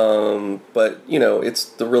 but, it's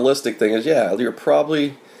the realistic thing is, you're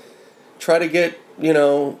probably try to get,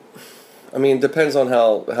 I mean, it depends on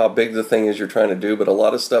how big the thing is you're trying to do, but a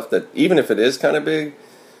lot of stuff that, even if it is kind of big,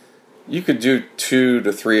 you could do 2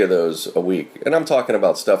 to 3 of those a week. And I'm talking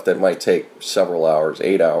about stuff that might take several hours,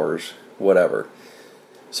 8 hours, whatever.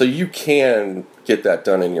 So you can get that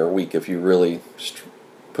done in your week if you really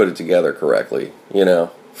put it together correctly, And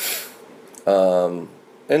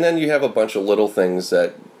then you have a bunch of little things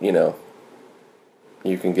that,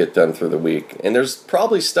 you can get done through the week. And there's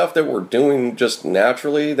probably stuff that we're doing just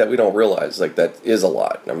naturally that we don't realize. Like, that is a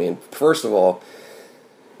lot. I mean, first of all,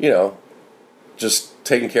 just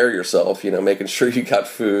taking care of yourself, making sure you got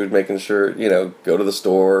food, making sure, go to the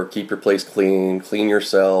store, keep your place clean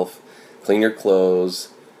yourself, clean your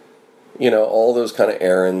clothes, all those kind of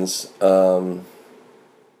errands.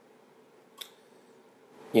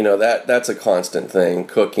 That's a constant thing.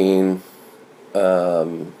 Cooking,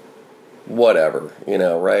 whatever,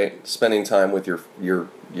 right? Spending time with your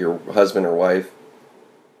husband or wife,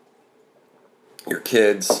 your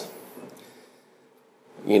kids,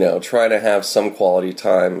 try to have some quality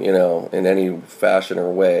time, in any fashion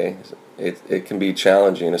or way. It can be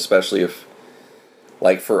challenging, especially if,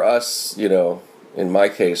 like for us, in my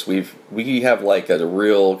case, we have like a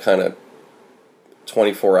real kind of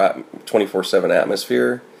 24/7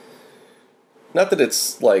 atmosphere. Not that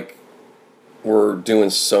it's like we're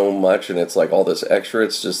doing so much and it's like all this extra.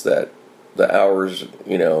 It's just that the hours,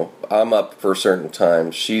 I'm up for a certain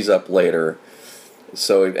time, she's up later,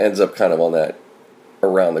 so it ends up kind of on that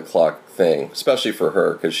around the clock thing, especially for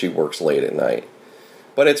her because she works late at night.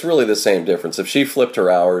 But it's really the same difference. If she flipped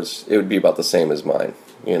her hours, it would be about the same as mine,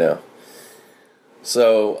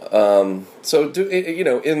 So,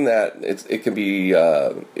 in that, it can be,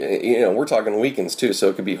 we're talking weekends too, so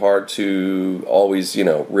it can be hard to always,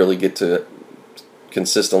 really get to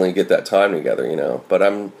consistently get that time together,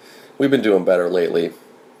 But we've been doing better lately.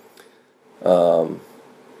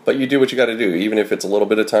 But you do what you got to do, even if it's a little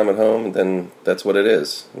bit of time at home, then that's what it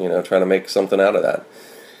is, trying to make something out of that.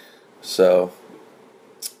 So,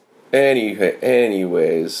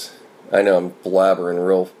 anyways, I know I'm blabbering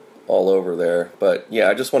real all over there, but yeah,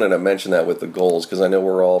 I just wanted to mention that with the goals, because I know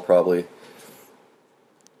we're all probably,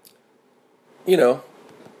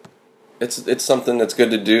 it's something that's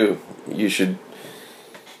good to do. You should,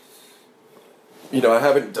 I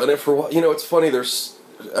haven't done it for a while. It's funny, I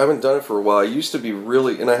haven't done it for a while. I used to be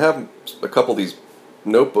really, and I have a couple of these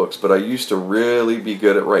notebooks, but I used to really be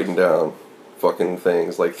good at writing down fucking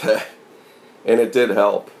things like that, and it did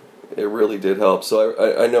help. It really did help. So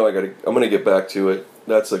I know I'm gonna get back to it.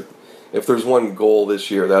 If there's one goal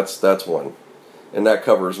this year, that's one, and that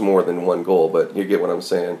covers more than one goal. But you get what I'm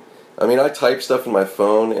saying. I mean, I type stuff in my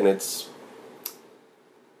phone, and it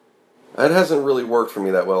hasn't really worked for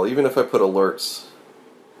me that well. Even if I put alerts,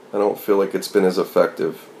 I don't feel like it's been as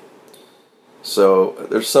effective. So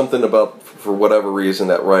there's something about, for whatever reason,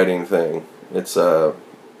 that writing thing. It's a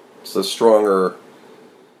stronger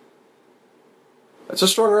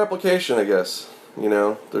application, I guess.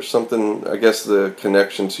 There's something, I guess, the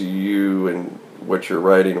connection to you and what you're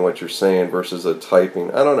writing and what you're saying versus a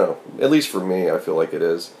typing. I don't know. At least for me, I feel like it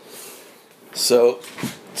is. So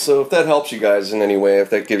if that helps you guys in any way, if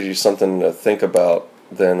that gives you something to think about,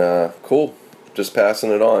 then cool. Just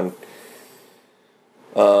passing it on.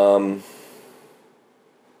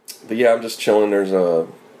 But yeah, I'm just chilling. There's a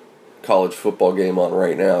college football game on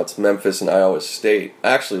right now. It's Memphis and Iowa State.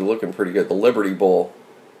 Actually looking pretty good. The Liberty Bowl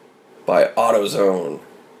by AutoZone.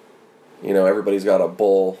 Everybody's got a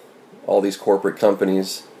bowl. All these corporate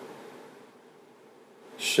companies.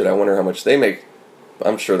 Shit, I wonder how much they make.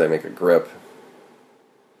 I'm sure they make a grip.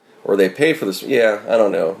 Or they pay for this. Yeah, I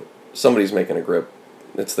don't know. Somebody's making a grip.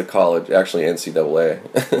 It's the college, actually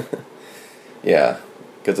NCAA. Yeah,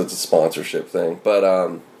 because it's a sponsorship thing.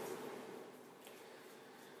 But,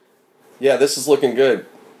 yeah, this is looking good.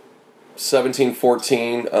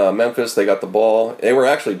 17-14, Memphis, they got the ball. They were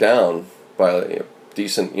actually down by a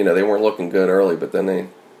decent, they weren't looking good early, but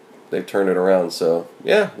then they turned it around. So,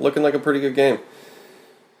 yeah, looking like a pretty good game.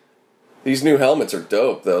 These new helmets are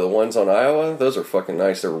dope, though. The ones on Iowa, those are fucking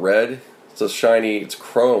nice. They're red. It's a shiny, it's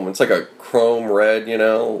chrome. It's like a chrome red,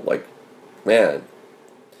 like, man,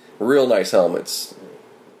 real nice helmets.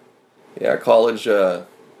 Yeah, college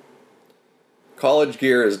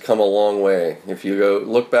gear has come a long way. If you go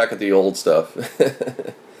look back at the old stuff.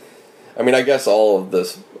 I mean, I guess all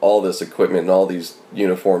this equipment and all these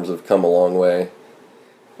uniforms have come a long way.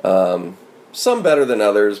 Some better than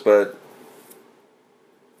others, but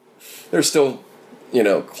there's still,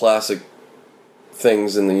 classic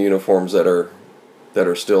things in the uniforms that are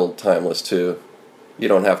still timeless too. You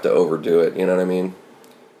don't have to overdo it, you know what I mean?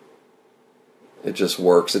 It just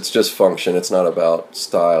works. It's just function. It's not about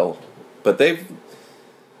style. But they've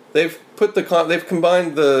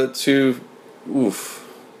combined the two. Oof.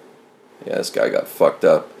 Yeah, this guy got fucked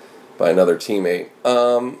up by another teammate.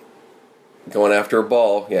 Going after a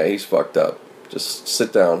ball. Yeah, he's fucked up. Just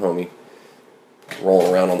sit down, homie.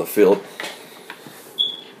 Rolling around on the field.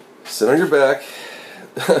 Sit on your back.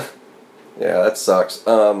 Yeah, that sucks.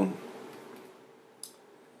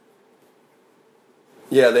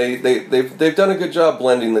 Yeah, they've done a good job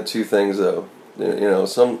blending the two things, though.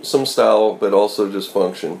 Some style, but also just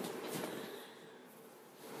function.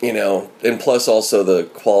 And plus also the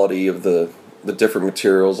quality of the different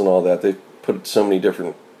materials and all that. They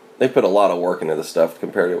put a lot of work into the stuff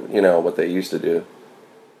compared to, what they used to do.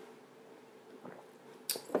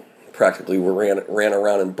 Practically ran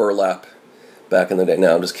around in burlap back in the day.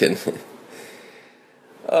 No, I'm just kidding.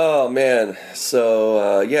 Oh, man.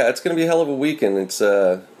 So, yeah, it's going to be a hell of a weekend. It's,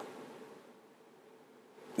 I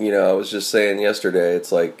was just saying yesterday,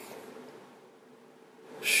 it's like,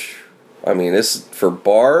 I mean, this, for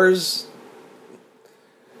bars,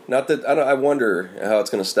 not that, I wonder how it's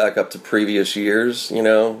going to stack up to previous years,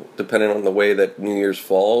 depending on the way that New Year's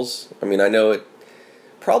falls. I mean, I know it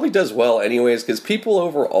probably does well anyways, because people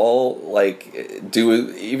overall,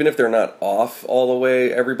 even if they're not off all the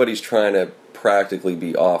way, everybody's trying to practically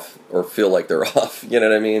be off or feel like they're off, you know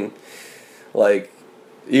what I mean? Like,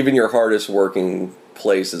 even your hardest working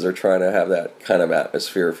places are trying to have that kind of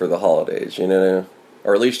atmosphere for the holidays, or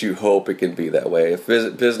at least you hope it can be that way. If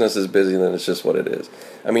business is busy, then it's just what it is.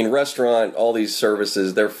 I mean, restaurant, all these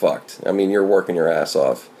services, they're fucked. I mean, you're working your ass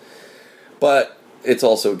off. But it's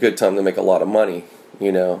also a good time to make a lot of money,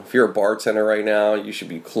 If you're a bartender right now, you should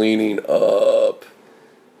be cleaning up,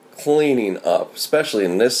 especially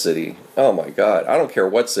in this city. Oh my God, I don't care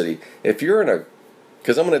what city. If you're in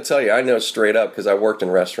because I'm going to tell you, I know straight up because I worked in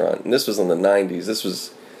restaurant, and this was in the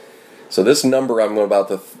 90s. So this number I'm about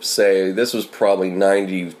to say, this was probably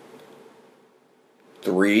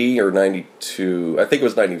 93 or 92. I think it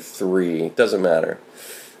was 93. It doesn't matter,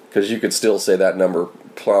 because you could still say that number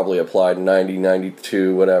probably applied 90,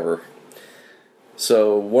 92, whatever.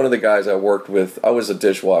 So one of the guys I worked with, I was a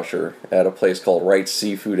dishwasher at a place called Wright's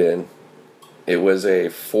Seafood Inn. It was a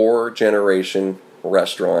 4-generation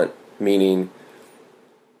restaurant, meaning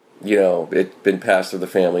it'd been passed through the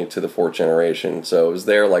family to the fourth generation. So it was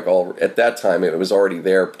there like all, at that time, it was already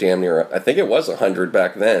there damn near, I think it was 100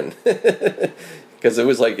 back then. Because it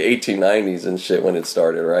was like 1890s and shit when it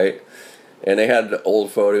started, right? And they had the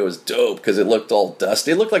old photo. It was dope because it looked all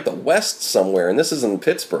dusty. It looked like the West somewhere, and this is in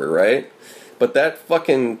Pittsburgh, right? But that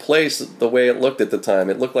fucking place, the way it looked at the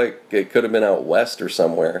time, it looked like it could have been out west or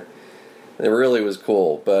somewhere. It really was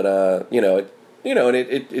cool, but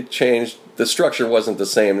it changed. The structure wasn't the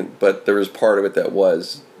same, but there was part of it that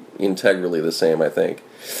was integrally the same, I think.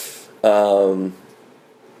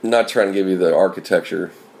 Not trying to give you the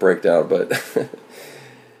architecture breakdown, but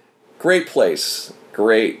great place,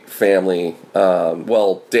 great family.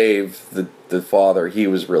 Well, Dave, the father, he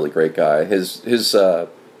was a really great guy. His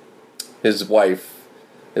wife,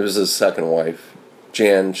 it was his second wife,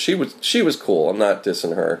 Jan. She was cool. I'm not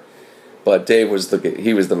dissing her, but Dave was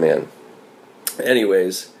the man.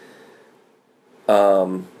 Anyways,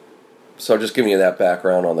 so I'm just giving you that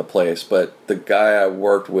background on the place. But the guy I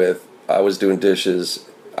worked with, I was doing dishes.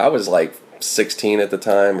 I was like 16 at the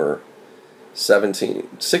time, or 16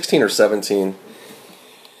 or 17.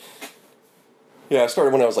 Yeah, I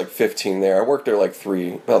started when I was like 15 there. I worked there like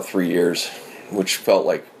about 3 years, which felt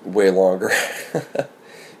like way longer.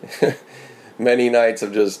 Many nights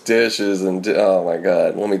of just dishes and oh my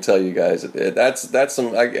god, let me tell you guys, that's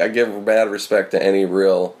some. I give mad respect to any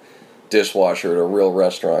real dishwasher at a real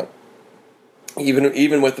restaurant,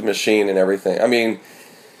 even with the machine and everything. I mean,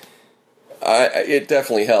 it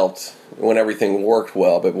definitely helped when everything worked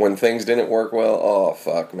well, but when things didn't work well, oh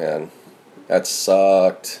fuck, man, that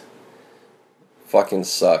sucked. Fucking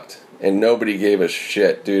sucked. And nobody gave a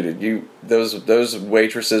shit, dude. Those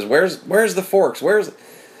waitresses, where's the forks?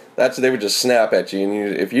 They would just snap at you,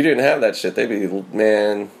 and if you didn't have that shit,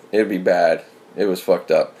 it'd be bad. It was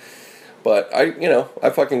fucked up. But I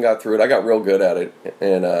fucking got through it. I got real good at it,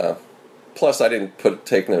 and plus I didn't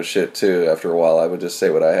take no shit too. After a while, I would just say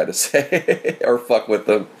what I had to say or fuck with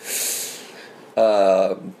them.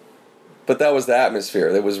 But that was the atmosphere.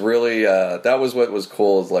 It was really, that was what was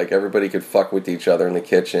cool, is like everybody could fuck with each other in the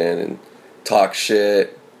kitchen and talk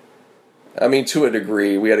shit. I mean, to a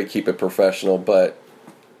degree, we had to keep it professional, but,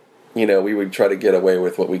 we would try to get away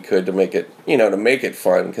with what we could to make it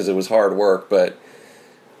fun, because it was hard work, but,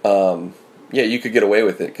 yeah, you could get away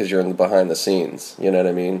with it because you're in the behind the scenes, you know what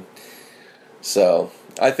I mean? So,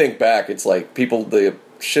 I think back, it's like the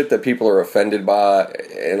shit that people are offended by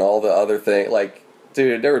and all the other things, like,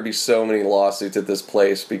 dude, there would be so many lawsuits at this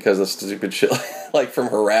place because of stupid shit, like from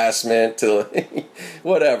harassment to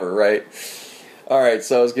whatever, right? Alright,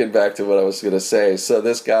 so I was getting back to what I was going to say. So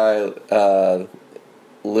this guy,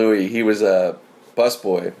 Louis, he was a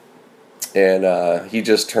busboy, and he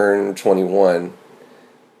just turned 21,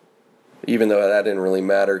 even though that didn't really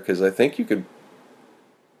matter, because I think you could,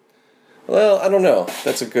 well, I don't know,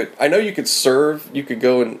 I know you could serve, you could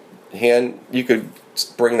go and you could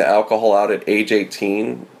bring the alcohol out at age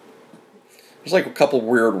 18. There's like a couple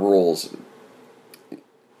weird rules,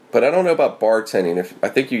 but I don't know about bartending. I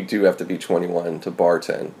think you do have to be 21 to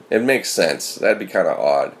bartend. It makes sense. That'd be kind of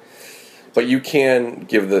odd, but you can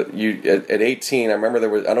give at 18. I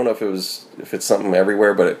remember I don't know if it's something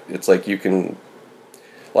everywhere, but it's like you can,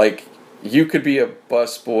 like, you could be a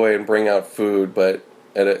busboy and bring out food, but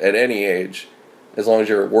at any age, as long as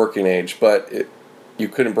you're working age, but you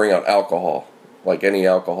couldn't bring out alcohol, like any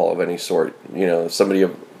alcohol of any sort.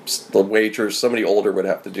 The waitress, somebody older would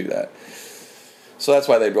have to do that. So that's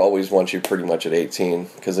why they'd always want you pretty much at 18,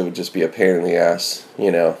 because it would just be a pain in the ass,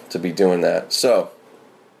 to be doing that. So,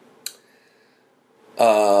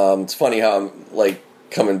 it's funny how I'm, like,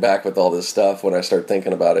 coming back with all this stuff when I start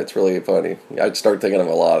thinking about it. It's really funny. I'd start thinking of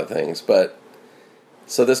a lot of things, but,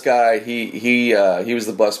 so this guy, he was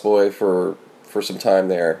the busboy for some time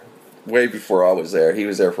there. Way before I was there. He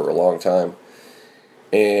was there for a long time.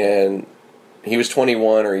 And he was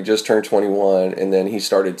 21, or he just turned 21, and then he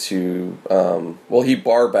started to, he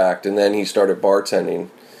bar-backed, and then he started bartending.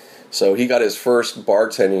 So he got his first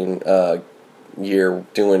bartending year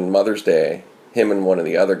doing Mother's Day, him and one of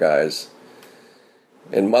the other guys.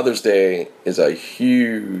 And Mother's Day is a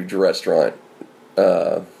huge restaurant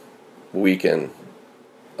weekend.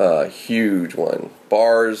 A huge one.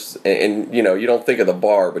 Bars, and you don't think of the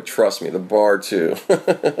bar, but trust me, the bar too.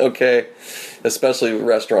 Okay? Especially the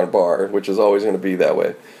restaurant bar, which is always going to be that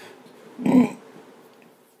way.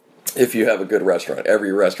 If you have a good restaurant.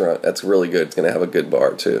 Every restaurant that's really good is going to have a good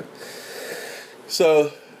bar too.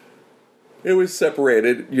 So, it was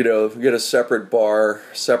separated, you get a separate bar,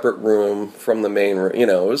 separate room from the main room. It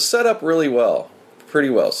was set up really well. Pretty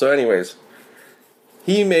well. So anyways,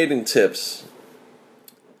 he made in tips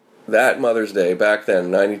that Mother's Day back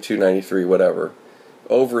then, 92, 93, whatever,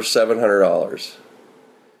 over $700.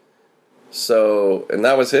 So, and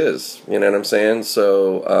that was his, you know what I'm saying?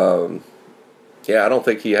 So, yeah, I don't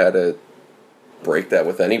think he had to break that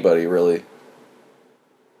with anybody, really.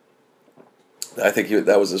 I think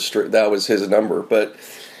that was his number, but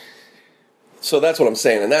so that's what I'm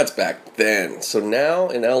saying, and that's back then. So now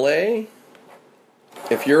in LA,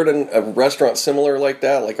 if you're at a restaurant similar like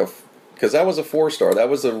that, because that was a 4-star, that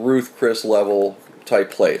was a Ruth Chris level type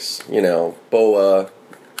place, you know, Boa,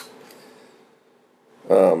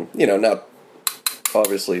 you know, not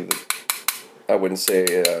obviously, I wouldn't say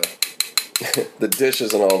the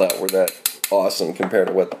dishes and all that were that awesome compared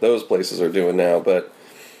to what those places are doing now, but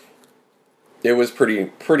it was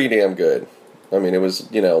pretty damn good. I mean, it was,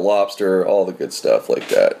 you know, lobster, all the good stuff like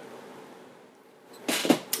that.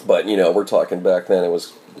 But, you know, we're talking back then, it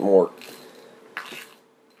was more,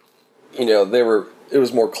 you know, it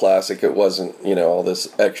was more classic. It wasn't, you know, all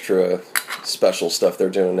this extra special stuff they're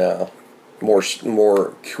doing now.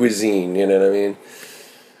 More cuisine, you know what I mean?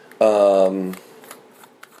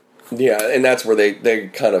 Yeah, and that's where they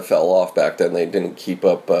kind of fell off back then. They didn't keep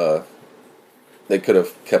up, they could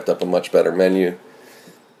have kept up a much better menu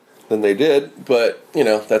than they did, but, you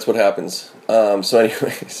know, that's what happens. So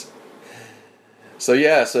anyways, so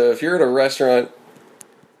yeah, so if you're in a restaurant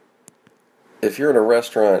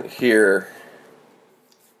here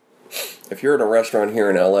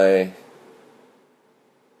in LA,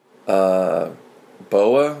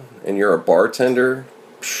 Boa, and you're a bartender,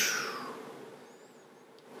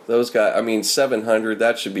 those guys, I mean, 700,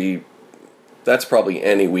 that's probably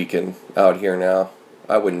any weekend out here now.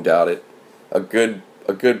 I wouldn't doubt it. A good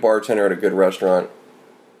bartender at a good restaurant.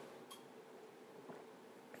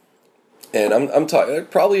 And I'm talking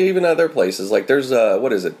probably even other places. Like there's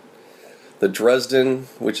what is it? The Dresden,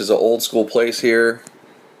 which is an old school place here.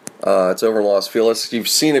 It's over in Los Feliz. You've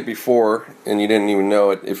seen it before, and you didn't even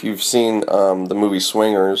know it. If you've seen the movie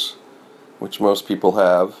Swingers, which most people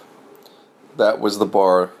have, that was the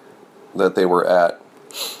bar that they were at.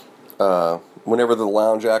 Whenever the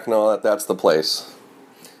lounge act and all that, that's the place.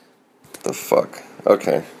 The fuck?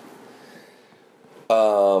 Okay.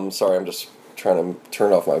 Sorry, I'm just trying to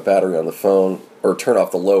turn off my battery on the phone, or turn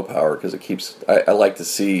off the low power, because it keeps, I like to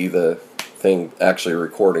see the thing actually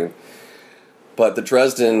recording. But the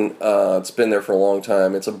Dresden, it's been there for a long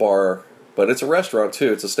time. It's a bar, but it's a restaurant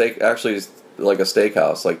too. It's a steak, actually it's like a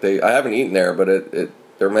steakhouse. Like I haven't eaten there, but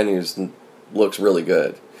their menus looks really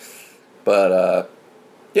good. But,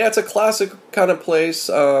 yeah, it's a classic kind of place.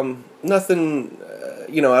 Nothing,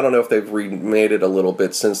 you know, I don't know if they've remade it a little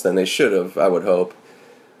bit since then. They should have, I would hope.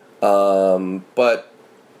 But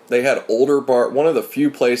they had older one of the few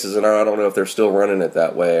places, and I don't know if they're still running it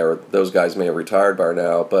that way, or those guys may have retired by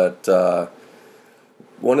now, but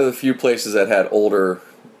one of the few places that had the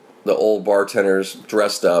old bartenders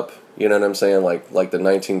dressed up, you know what I'm saying, like the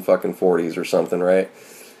 1940s or something, right?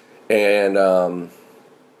 And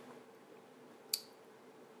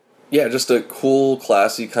yeah, just a cool,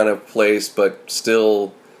 classy kind of place, but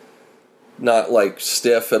still not like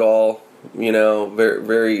stiff at all. You know,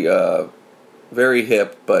 very very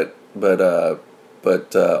hip, but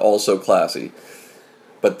also classy.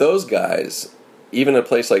 But those guys, even a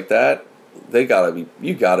place like that,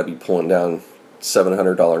 you gotta be pulling down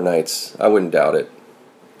 $700 nights. I wouldn't doubt it,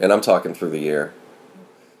 and I'm talking through the year.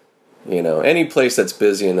 You know, any place that's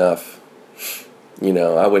busy enough, you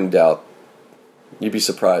know, I wouldn't doubt. You'd be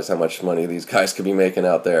surprised how much money these guys could be making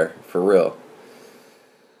out there, for real.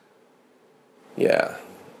 Yeah.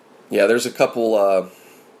 Yeah, there's a couple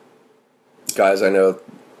guys I know,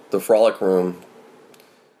 the Frolic Room,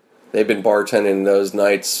 they've been bartending those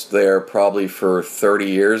nights there probably for 30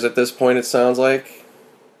 years at this point, it sounds like.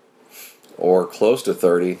 Or close to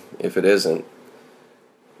 30, if it isn't.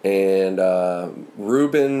 And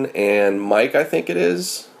Ruben and Mike, I think it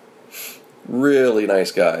is. Really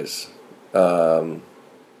nice guys. Or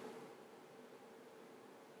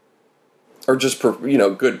just, you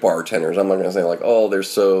know, good bartenders. I'm not going to say like, oh, they're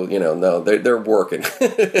so, you know, no, they're working.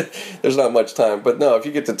 There's not much time. But no, if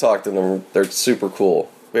you get to talk to them, they're super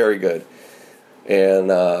cool. Very good. And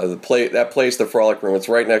that place, the Frolic Room, it's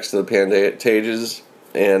right next to the Pantages.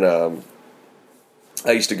 And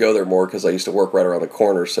I used to go there more because I used to work right around the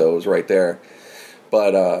corner, so it was right there.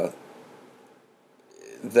 But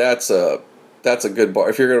that's a good bar.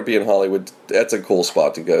 If you're going to be in Hollywood, that's a cool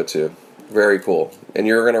spot to go to. Very cool. And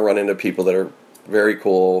you're going to run into people that are very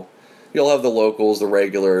cool. You'll have the locals, the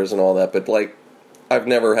regulars, and all that. But, like, I've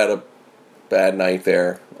never had a bad night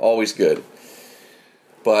there. Always good.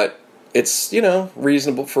 But it's,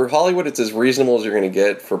 reasonable for Hollywood. It's as reasonable as you're going to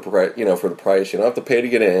get for for the price. You don't have to pay to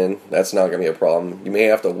get in. That's not going to be a problem. You may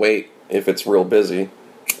have to wait if it's real busy.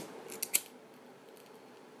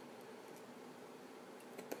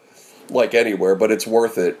 Like anywhere, but it's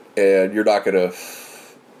worth it, and you're not gonna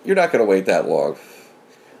wait that long.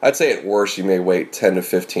 I'd say at worst you may wait 10 to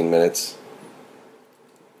 15 minutes.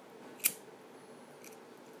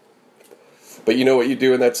 But you know what you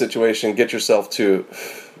do in that situation? Get yourself to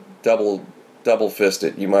double fist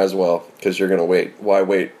it. You might as well, because you're gonna wait. Why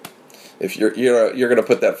wait? If you're gonna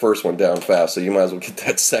put that first one down fast, so you might as well get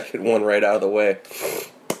that second one right out of the way.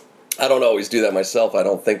 I don't always do that myself. I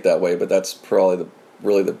don't think that way, but that's probably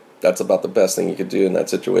that's about the best thing you could do in that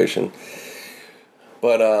situation.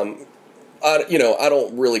 But I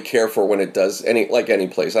don't really care for when it does any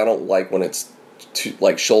place. I don't like when it's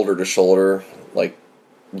shoulder to shoulder, like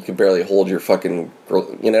you can barely hold your fucking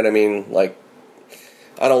girl. You know what I mean? Like,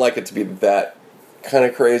 I don't like it to be that kind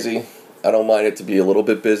of crazy. I don't mind it to be a little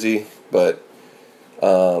bit busy, but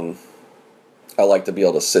I like to be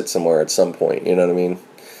able to sit somewhere at some point. You know what I mean?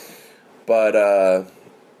 But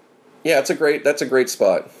yeah, that's a great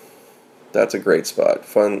spot. That's a great spot.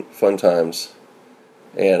 Fun times.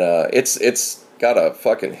 And it's got a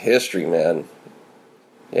fucking history, man.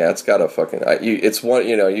 Yeah, it's got a fucking it's one,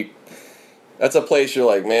 that's a place you're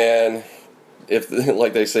like, man, if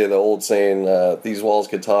like they say the old saying, these walls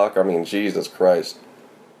could talk, I mean, Jesus Christ.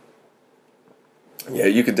 Yeah,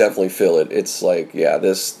 you could definitely feel it. It's like, yeah,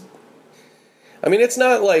 it's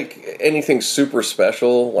not like anything super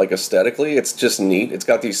special, like aesthetically. It's just neat. It's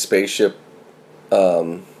got these spaceship,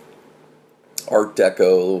 Art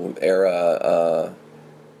Deco era,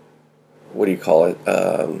 what do you call it?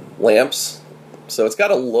 Lamps. So it's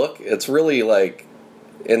got a look. It's really like,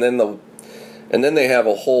 and then they have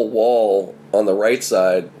a whole wall on the right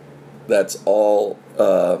side that's all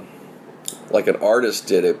like an artist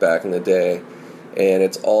did it back in the day, and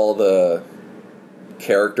it's all the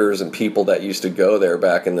characters and people that used to go there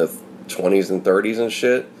back in the 20s and 30s and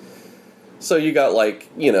shit. So you got I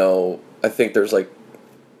think there's some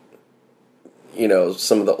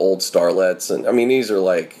of the old starlets, and I mean these are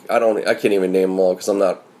I can't even name them all because I'm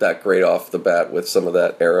not that great off the bat with some of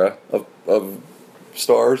that era of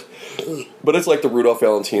stars, but it's like the Rudolph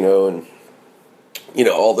Valentino and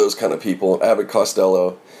all those kind of people, Abbott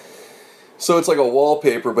Costello. So it's like a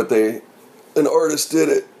wallpaper, but an artist did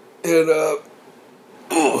it, and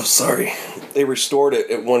they restored it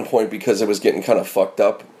at one point because it was getting kind of fucked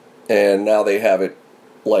up, and now they have it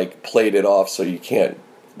plated off so you can't,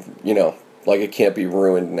 it can't be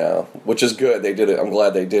ruined now, which is good. They did it. I'm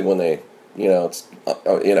glad they did when they,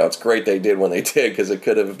 it's great they did when they did, because it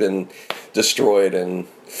could have been destroyed and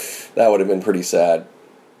that would have been pretty sad.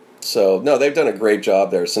 So no, they've done a great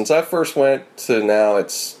job there. Since I first went to now,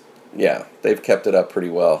 they've kept it up pretty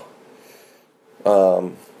well.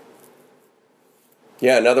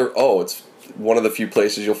 It's one of the few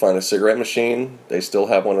places you'll find a cigarette machine. They still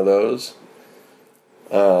have one of those,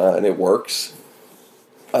 and it works.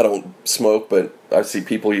 I don't smoke, but I see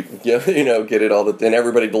people, get it all and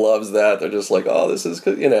everybody loves that. They're just like, oh, this is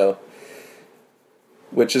good,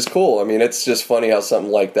 which is cool. I mean, it's just funny how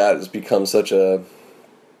something like that has become such a,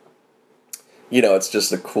 it's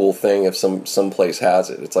just a cool thing if some place has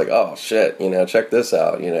it. It's like, oh shit, check this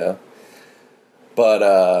out,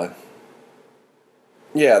 But,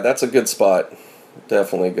 yeah, that's a good spot.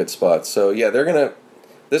 Definitely a good spot. So, yeah,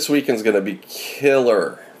 this weekend's gonna be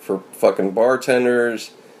killer for fucking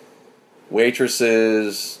bartenders,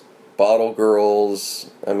 waitresses, bottle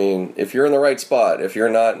girls. I mean, if you're in the right spot. If you're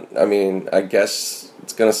not, I mean, I guess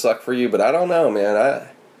it's gonna suck for you, but I don't know, man.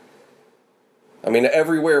 I mean,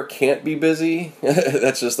 everywhere can't be busy.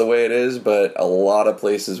 That's just the way it is, but a lot of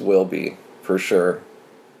places will be, for sure.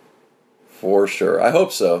 For sure. I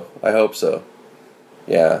hope so.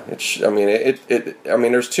 Yeah,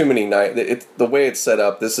 there's too many nights. The way it's set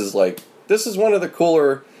up, this is one of the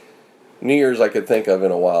cooler New Year's I could think of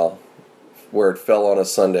in a while, where it fell on a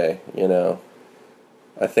Sunday.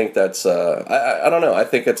 I think that's I don't know. I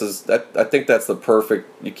think that's the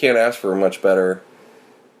perfect. You can't ask for much better.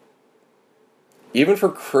 Even for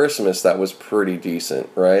Christmas, that was pretty decent,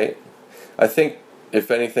 right? I think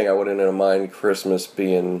if anything, I wouldn't mind Christmas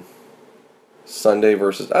being Sunday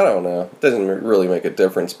versus, I don't know. It doesn't really make a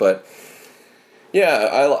difference, but yeah,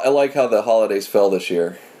 I like how the holidays fell this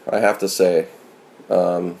year, I have to say.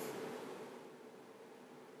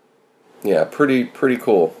 Yeah, pretty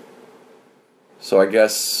cool. So I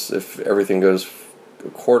guess if everything goes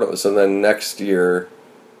accordingly, so then next year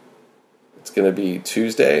it's going to be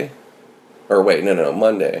Tuesday, or wait, no,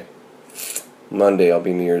 Monday. Monday I'll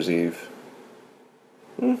be New Year's Eve.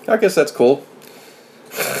 I guess that's cool.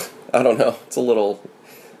 I don't know. It's a little...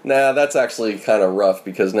 Nah, that's actually kind of rough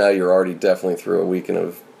because now you're already definitely through a weekend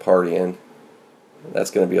of partying.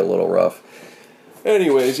 That's going to be a little rough.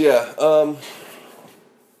 Anyways, yeah.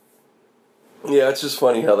 Yeah, it's just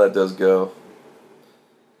funny how that does go.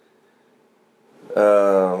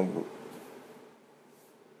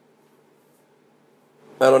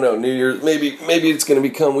 I don't know, New Year's, maybe it's going to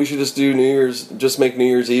become, we should just do New Year's, just make New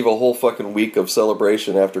Year's Eve a whole fucking week of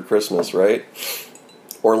celebration after Christmas, right?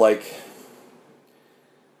 Or like,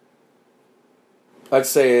 I'd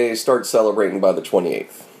say start celebrating by the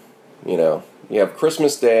 28th. You know, you have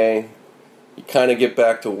Christmas Day, you kind of get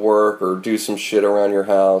back to work or do some shit around your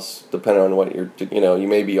house, depending on what you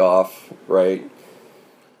may be off, right?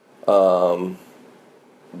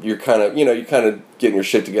 You're kind of getting your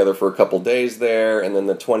shit together for a couple days there, and then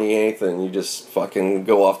the 28th, and you just fucking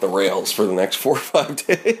go off the rails for the next 4 or 5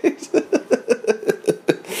 days.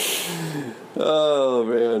 Oh,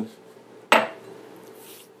 man.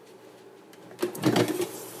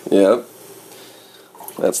 Yep.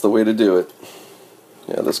 That's the way to do it.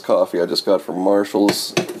 Yeah, this coffee I just got from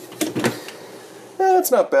Marshall's.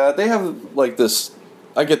 It's not bad. They have, like, this...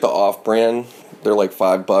 I get the off-brand. They're like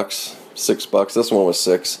 $5, $6. This one was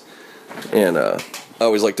 $6. And I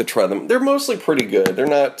always like to try them. They're mostly pretty good. They're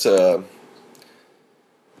not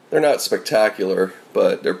spectacular,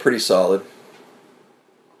 but they're pretty solid.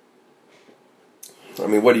 I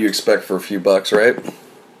mean, what do you expect for a few bucks, right?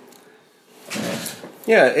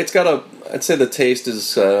 Yeah, it's got I'd say the taste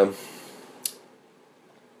is,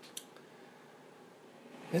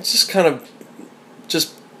 it's just kind of,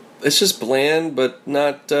 it's just bland, but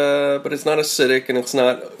but it's not acidic, and it's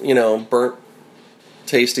not, burnt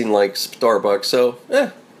tasting like Starbucks, so,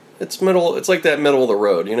 it's like that middle of the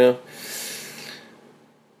road,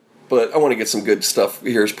 But I want to get some good stuff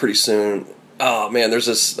here pretty soon. Oh, man,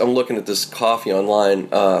 I'm looking at this coffee online,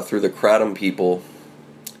 through the Kratom people,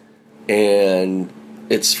 and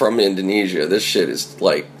it's from Indonesia. This shit is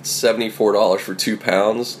like $74 for 2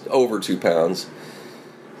 pounds, over 2 pounds.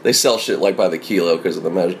 They sell shit like by the kilo because of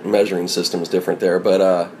the measuring system is different there,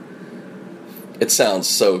 but it sounds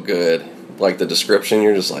so good. Like the description,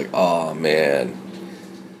 you're just like, oh man,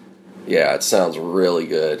 yeah, it sounds really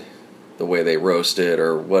good. The way they roast it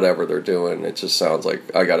or whatever they're doing, it just sounds like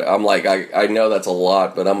I know that's a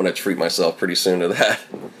lot, but I'm gonna treat myself pretty soon to that.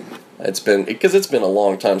 It's been a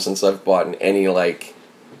long time since I've bought any like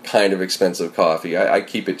kind of expensive coffee. I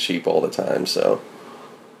keep it cheap all the time, so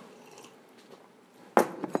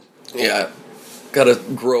yeah, gotta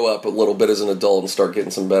grow up a little bit as an adult and start getting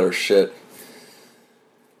some better shit.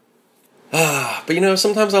 But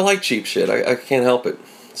sometimes I like cheap shit. I can't help it.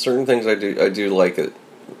 Certain things I do like it.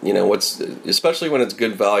 Especially when it's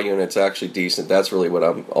good value and it's actually decent. That's really what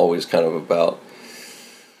I'm always kind of about.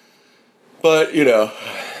 But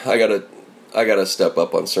I gotta step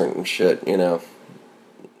up on certain shit.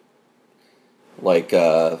 Like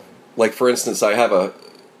for instance, I have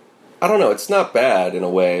I don't know. It's not bad in a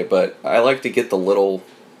way, but I like to get I'll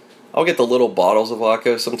get the little bottles of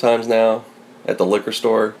vodka sometimes now at the liquor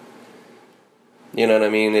store. You know what I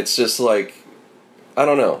mean? It's just like, I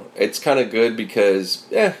don't know. It's kind of good because,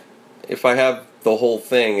 if I have the whole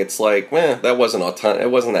thing, it's like, that wasn't a ton.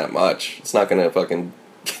 It wasn't that much. It's not going to fucking,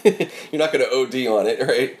 you're not going to OD on it,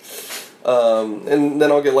 right? And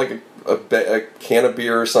then I'll get like a can of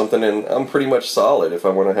beer or something, and I'm pretty much solid if I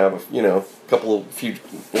want to have, a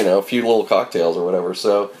few little cocktails or whatever.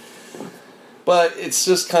 So, but it's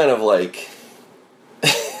just kind of like,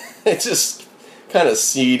 it's just kind of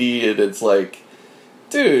seedy, and it's like,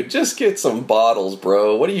 dude, just get some bottles,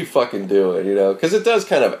 bro. What are you fucking doing, Because it does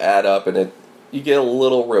kind of add up, and you get a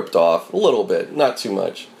little ripped off. A little bit. Not too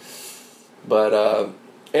much. But,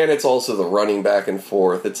 and it's also the running back and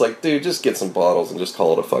forth. It's like, dude, just get some bottles and just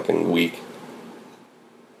call it a fucking week.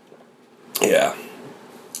 Yeah.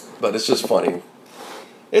 But it's just funny.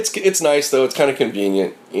 It's nice, though. It's kind of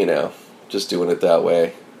convenient, just doing it that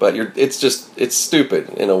way. But it's stupid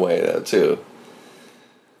in a way, though, too.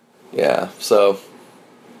 Yeah, so...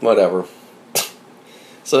 whatever.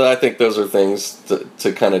 So I think those are things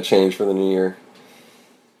to kind of change for the new year.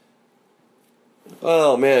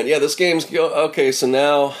 Oh man, yeah, this game's okay. So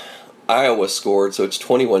now Iowa scored, so it's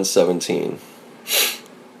 21-17.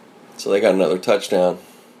 So they got another touchdown.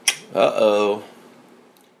 Uh-oh.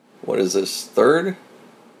 What is this? Third?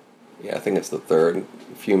 Yeah, I think it's the third.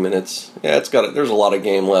 A few minutes. Yeah, there's a lot of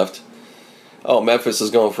game left. Oh, Memphis is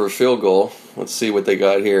going for a field goal. Let's see what they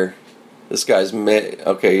got here. This guy's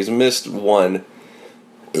he's missed one.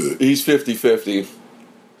 He's 50-50.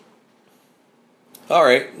 All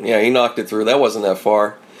right. Yeah, he knocked it through. That wasn't that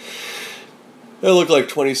far. It looked like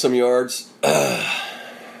 20 some yards.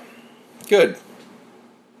 Good.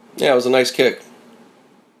 Yeah, it was a nice kick.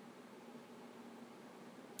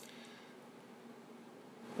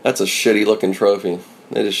 That's a shitty looking trophy.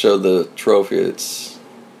 They just showed the trophy. It's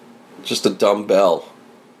just a dumbbell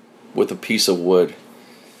with a piece of wood.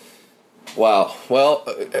 Wow. Well,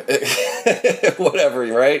 whatever,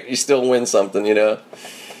 right? You still win something, you know?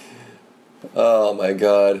 Oh my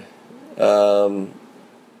God.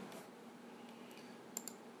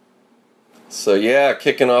 So yeah,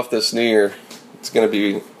 kicking off this new year, it's gonna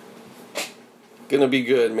be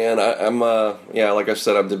good, man. I'm like I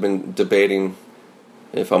said, I've been debating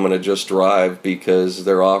if I'm gonna just drive because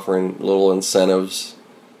they're offering little incentives.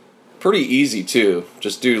 Pretty easy too.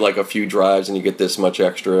 Just do like a few drives and you get this much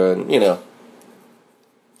extra, and you know.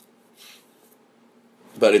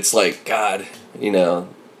 But it's like, God, you know,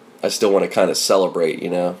 I still want to kind of celebrate, you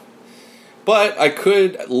know. But I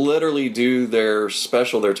could literally do their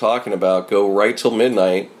special they're talking about, go right till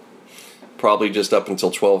midnight, probably just up until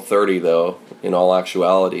 12:30 though, in all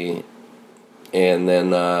actuality. And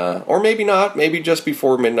then, or maybe not, maybe just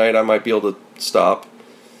before midnight I might be able to stop,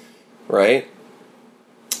 right?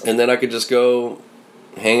 And then I could just go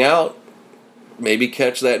hang out, maybe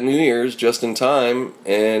catch that New Year's just in time,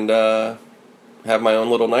 and have my own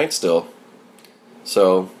little night still.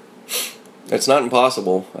 So it's not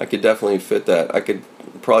impossible. I could definitely fit that. I could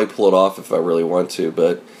probably pull it off if I really want to,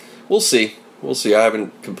 but we'll see. We'll see. I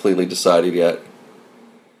haven't completely decided yet.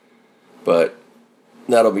 But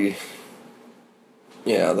that'll be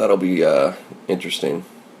interesting.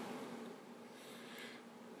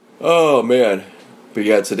 Oh man. But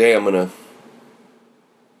yeah, today I'm gonna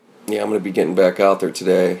be getting back out there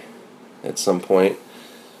today at some point.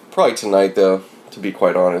 Probably tonight though, to be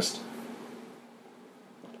quite honest.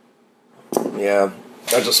 Yeah,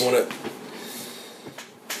 I just want to,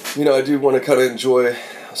 you know, I do want to kind of enjoy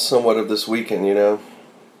somewhat of this weekend, you know.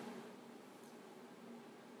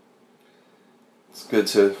 It's good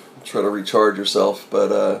to try to recharge yourself,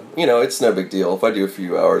 but, you know, it's no big deal. If I do a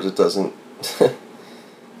few hours, it doesn't,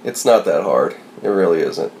 it's not that hard. It really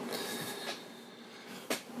isn't.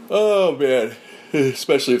 Oh, man.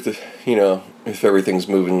 Especially if if everything's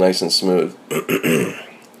moving nice and smooth.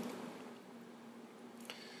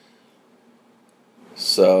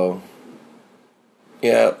 So,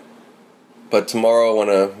 yeah, but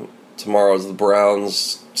tomorrow's the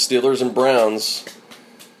Browns, Steelers and Browns.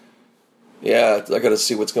 Yeah, I gotta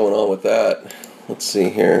see what's going on with that. Let's see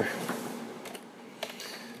here.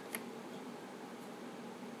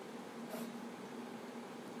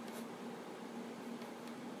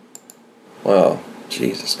 Wow,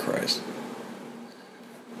 Jesus Christ.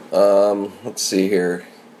 Let's see here.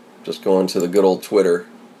 Just going to the good old Twitter.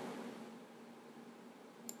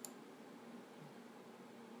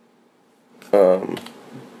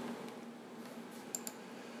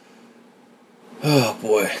 Oh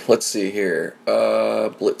boy, let's see here.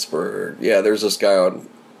 Blitzburg. Yeah, there's this guy on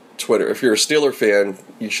Twitter. If you're a Steeler fan,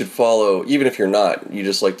 you should follow, even if you're not, you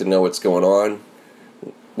just like to know what's going on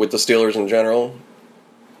with the Steelers in general.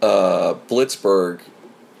 Blitzburg.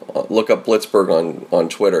 Look up Blitzburg on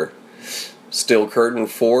Twitter. Steel Curtain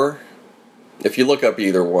 4. If you look up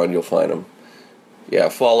either one, you'll find him. Yeah,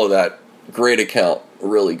 follow that great account.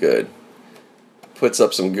 Really good. Puts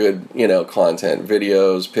up some good, content,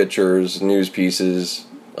 videos, pictures, news pieces,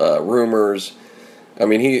 rumors. I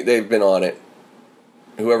mean, they've been on it.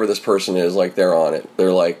 Whoever this person is, they're on it.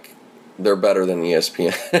 They're better than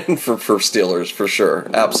ESPN for Steelers, for sure.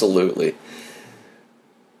 Absolutely.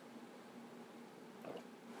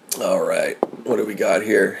 All right, what do we got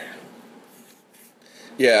here?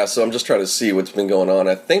 Yeah, so I'm just trying to see what's been going on.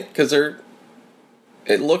 I think because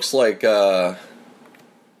it looks like they're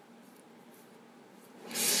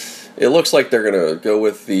gonna go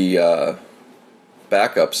with the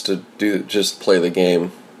backups to just play the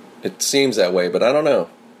game. It seems that way, but I don't know.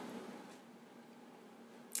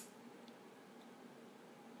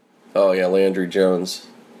 Oh yeah, Landry Jones.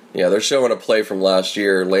 Yeah, they're showing a play from last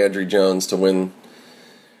year, Landry Jones to win.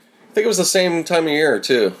 I think it was the same time of year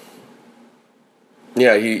too.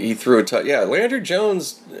 Yeah, he threw a yeah, Landry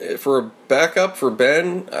Jones for a backup for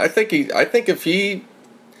Ben. I think if he,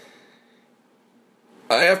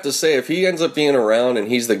 I have to say, if he ends up being around and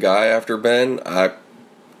he's the guy after Ben, I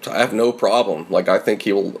have no problem. I think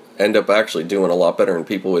he'll end up actually doing a lot better than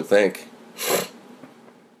people would think.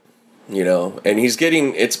 And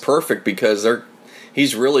it's perfect because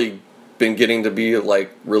he's really been getting to be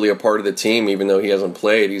really a part of the team, even though he hasn't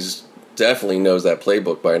played. He's definitely knows that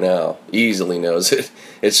playbook by now. Easily knows it.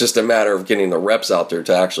 It's just a matter of getting the reps out there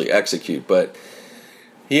to actually execute. But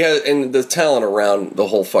He has, and the talent around the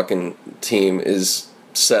whole fucking team is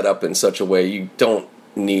set up in such a way you don't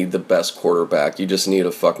need the best quarterback. You just need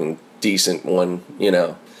a fucking decent one, you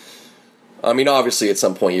know. I mean, obviously, at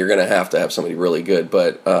some point you're going to have somebody really good,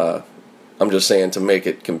 but I'm just saying to make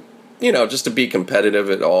it, just to be competitive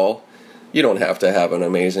at all, you don't have to have an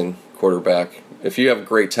amazing quarterback. If you have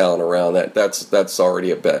great talent around that's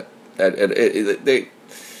already a bet.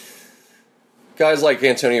 Guys like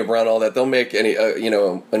Antonio Brown, all that, they'll make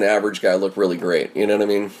an average guy look really great. You know what I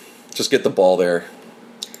mean? Just get the ball there.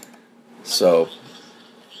 So,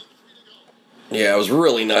 yeah, it was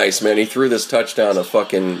really nice, man. He threw this touchdown to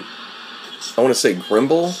fucking, I want to say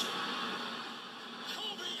Grimble?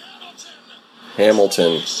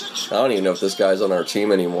 Hamilton. I don't even know if this guy's on our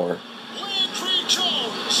team anymore.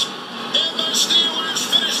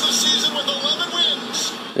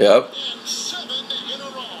 Yep.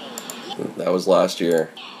 That was last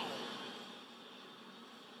year.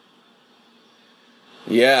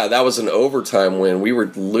 Yeah, that was an overtime win. We were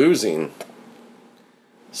losing.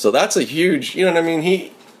 So that's a huge, you know what I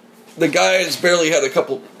mean? The guy has barely had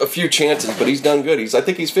a few chances, but he's done good. I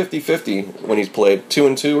think he's 50-50 when he's played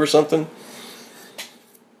 2-2 or something.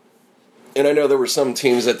 And I know there were some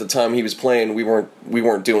teams at the time he was playing, we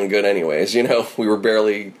weren't doing good anyways, you know? We were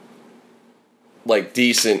barely like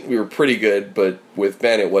decent. We were pretty good, but with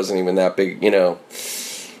Ben it wasn't even that big, you know.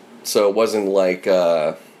 So it wasn't like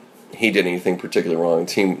he did anything particularly wrong.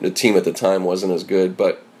 The team at the time wasn't as good,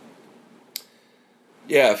 but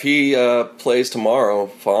yeah, if he plays tomorrow,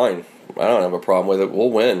 fine. I don't have a problem with it. We'll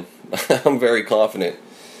win. I'm very confident,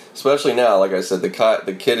 especially now. Like I said,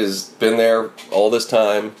 the kid has been there all this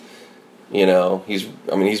time. You know, he's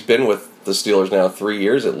been with the Steelers now 3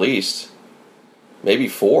 years at least, maybe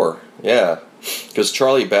 4. Yeah, because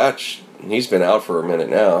Charlie Batch, he's been out for a minute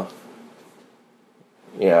now.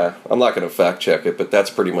 Yeah, I'm not going to fact check it, but that's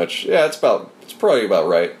pretty much, yeah, it's probably about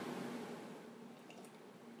right.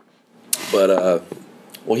 But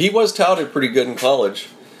well, he was touted pretty good in college,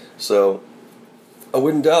 so I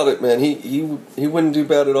wouldn't doubt it, man. He wouldn't do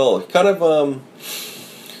bad at all. He kind of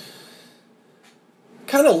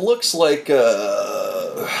looks like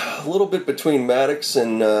a little bit between Maddox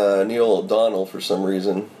and Neil O'Donnell for some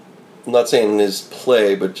reason. I'm not saying his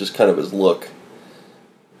play, but just kind of his look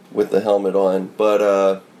with the helmet on.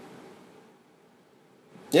 But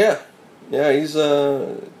yeah, he's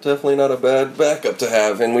definitely not a bad backup to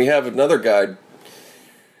have. And we have another guy,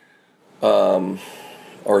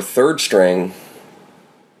 our third string.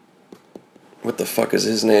 What the fuck is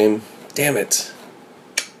his name? Damn it.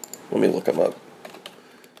 Let me look him up.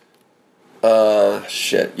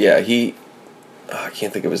 Shit. Yeah, I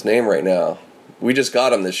can't think of his name right now. We just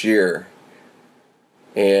got him this year.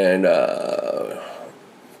 And,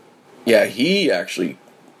 yeah, he actually,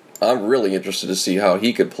 I'm really interested to see how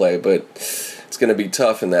he could play, but it's going to be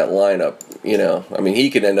tough in that lineup, you know. I mean, he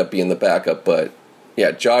could end up being the backup, but,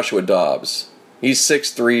 yeah, Joshua Dobbs. He's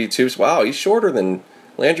 6'3", 2. Wow, he's shorter than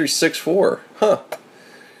Landry, 6'4". Huh.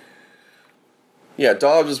 Yeah,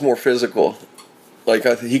 Dobbs is more physical. Like,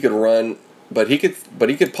 I think he could run, but he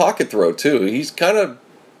could pocket throw too. He's kind of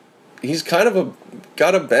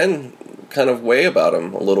got a Ben kind of way about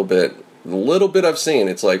him a little bit. A little bit I've seen.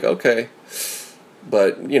 It's like, okay.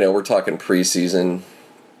 But, you know, we're talking preseason.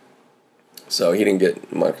 So he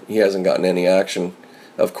hasn't gotten any action,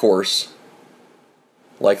 of course.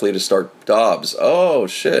 Likely to start Dobbs. Oh,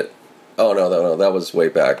 shit. Oh, no, that was way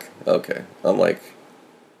back. Okay. I'm like,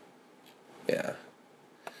 yeah.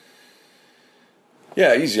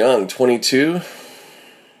 Yeah, he's young, 22.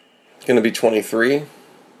 Going to be 23.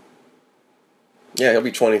 Yeah, he'll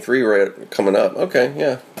be 23 right coming up. Okay,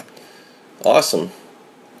 yeah. Awesome.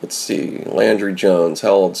 Let's see. Landry Jones,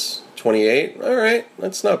 how old's 28? All right,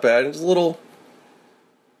 that's not bad. He's getting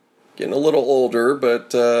a little older,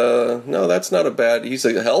 but no, that's not a bad. He's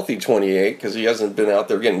a healthy 28 because he hasn't been out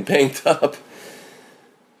there getting banged up.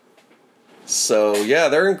 So, yeah,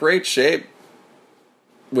 they're in great shape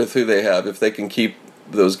with who they have. If they can keep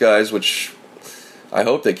those guys, which I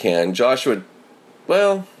hope they can. Joshua,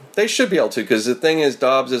 well, they should be able to, because the thing is,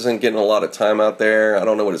 Dobbs isn't getting a lot of time out there. I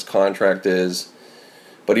don't know what his contract is,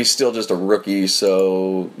 but he's still just a rookie,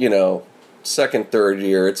 so, you know, second, third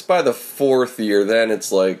year. It's by the fourth year, then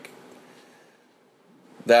it's like,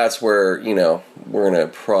 that's where, you know, we're going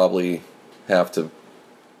to probably have to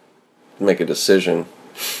make a decision.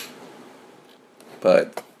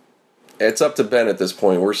 But it's up to Ben at this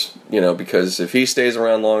point. We're, you know, because if he stays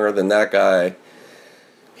around longer than that guy,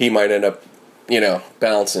 he might end up, you know,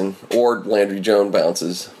 bouncing, or Landry Jones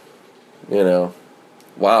bounces, you know.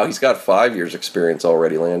 Wow, he's got 5 years experience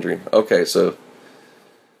already, Landry. Okay, so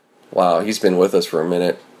Wow, he's been with us for a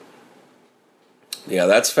minute. Yeah,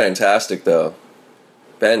 that's fantastic, though.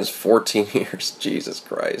 Ben's 14 years. Jesus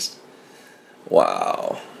Christ.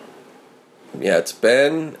 Wow. Yeah, it's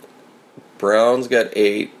Ben. Brown's got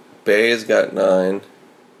 8. Bay's got 9.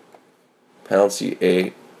 Pouncey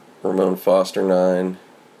 8. Ramon Foster 9.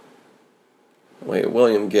 Wait,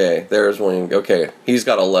 William Gay. There's William. Okay, he's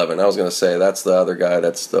got 11. I was going to say, that's the other guy.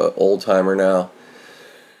 That's the old-timer now.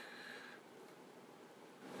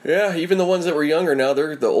 Yeah, even the ones that were younger now,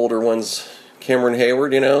 they're the older ones. Cameron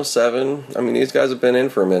Hayward, 7. I mean, these guys have been in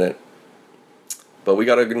for a minute. But we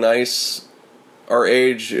got a nice... Our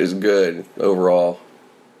age is good overall.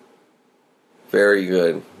 Very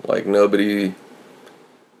good. Like, nobody...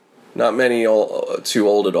 Not many too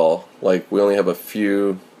old at all. Like, we only have a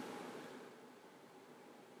few...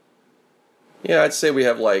 Yeah, I'd say we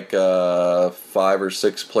have like 5 or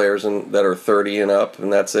 6 players that are 30 and up,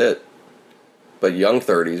 and that's it. But young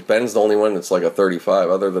 30s. Ben's the only one that's like a 35.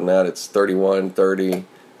 Other than that, it's 31, 30,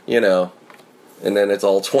 and then it's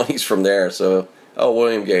all 20s from there. So,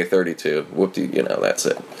 William Gay, 32. Whoop-de, that's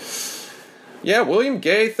it. Yeah, William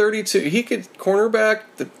Gay, 32. He could cornerback.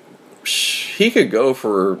 He could go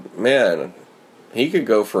for, he could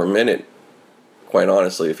go for a minute, quite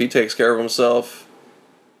honestly. If he takes care of himself,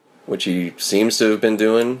 which he seems to have been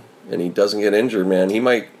doing, and he doesn't get injured, man, he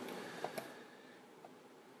might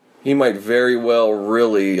very well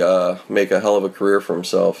really make a hell of a career for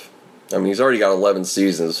himself. I mean, he's already got 11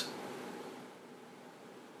 seasons.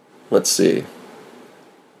 Let's see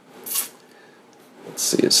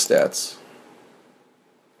his stats.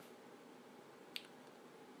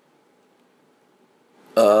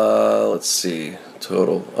 Let's see.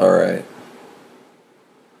 Total. Alright.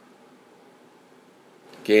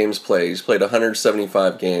 Games played. He's played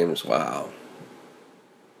 175 games. Wow.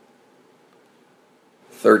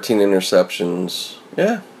 13 interceptions.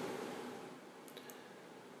 Yeah.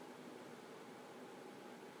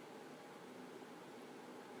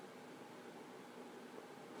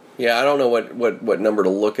 Yeah, I don't know what number to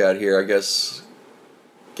look at here. I guess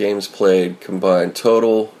games played combined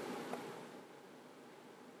total.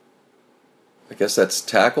 I guess that's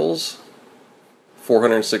tackles.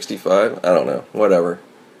 465. I don't know. Whatever.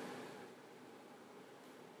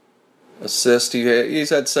 Assist.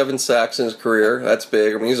 He's had 7 sacks in his career. That's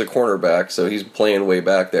big. I mean, he's a cornerback, so he's playing way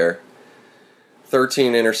back there.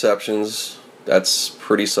 13 interceptions. That's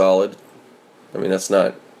pretty solid. I mean, that's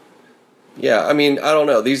not... Yeah, I mean, I don't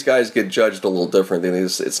know. These guys get judged a little different.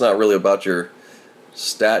 It's not really about your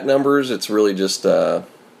stat numbers. It's really just...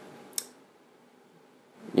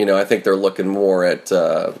 I think they're looking more at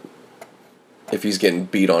if he's getting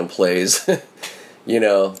beat on plays.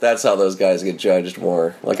 That's how those guys get judged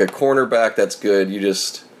more. Like a cornerback that's good,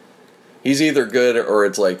 he's either good or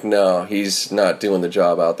it's like, no, he's not doing the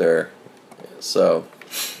job out there. So,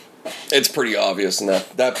 it's pretty obvious in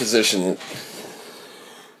that position.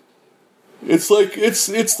 It's like, it's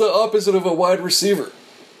the opposite of a wide receiver.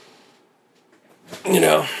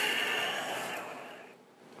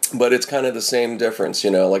 But it's kind of the same difference,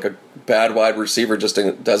 like a bad wide receiver just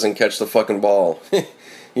doesn't catch the fucking ball,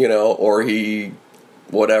 or he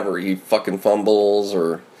fucking fumbles,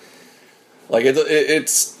 or like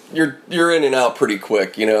it's you're in and out pretty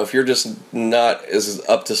quick, if you're just not as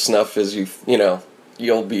up to snuff as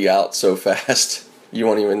you'll be out so fast you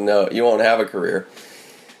won't even know, you won't have a career.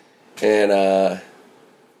 And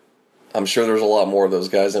I'm sure there's a lot more of those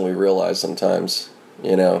guys than we realize sometimes,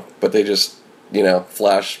 but they just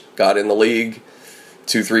Flash got in the league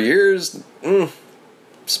 2-3 years,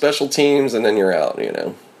 special teams, and then you're out,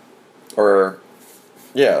 or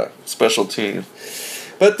special teams.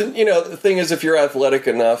 But the thing is, if you're athletic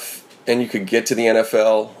enough and you could get to the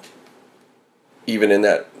NFL, even in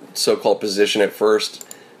that so-called position at first,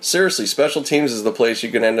 seriously, special teams is the place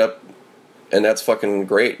you can end up, and that's fucking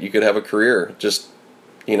great. You could have a career. Just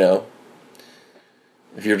if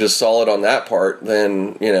you're just solid on that part,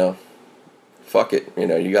 then fuck it,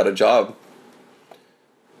 you got a job.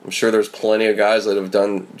 I'm sure there's plenty of guys that have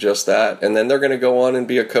done just that, and then they're going to go on and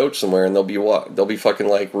be a coach somewhere, and they'll be fucking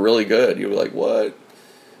like really good. You'll be like, what?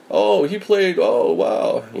 Oh, he played. Oh,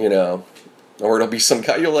 wow, or it'll be some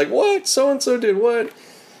guy. You're like, what? So and so did what?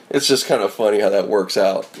 It's just kind of funny how that works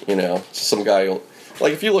out. Some guy.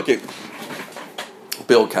 Like if you look at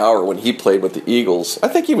Bill Cowher when he played with the Eagles, I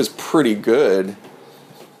think he was pretty good.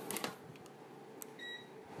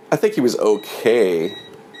 I think he was okay,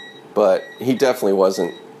 but he definitely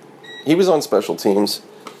wasn't. He was on special teams.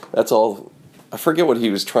 That's all. I forget what he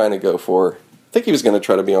was trying to go for. I think he was going to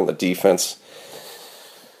try to be on the defense.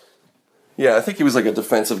 Yeah, I think he was like a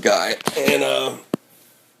defensive guy. And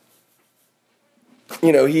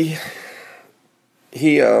you know, he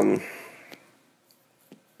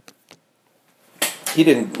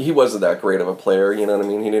wasn't that great of a player, you know what I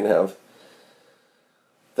mean? He didn't have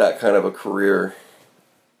that kind of a career,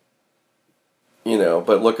 you know,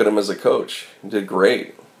 but look at him as a coach. He did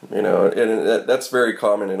great, you know, and that's very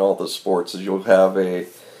common in all the sports, is you'll have a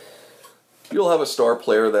star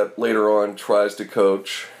player that later on tries to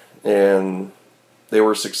coach, and they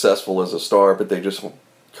were successful as a star, but they just,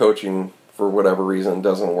 coaching for whatever reason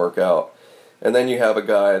doesn't work out. And then you have a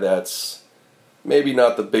guy that's maybe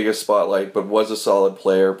not the biggest spotlight, but was a solid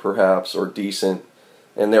player perhaps, or decent,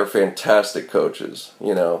 and they're fantastic coaches,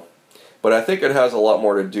 you know. But I think it has a lot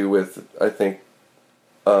more to do with, I think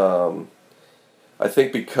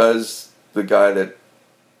because the guy that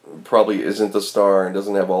probably isn't the star and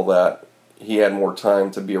doesn't have all that, he had more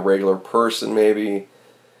time to be a regular person maybe,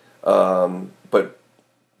 but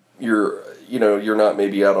you're not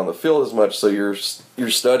maybe out on the field as much, so you're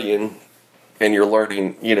studying and you're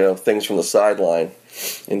learning, you know, things from the sideline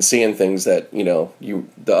and seeing things that, you know,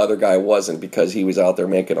 the other guy wasn't, because he was out there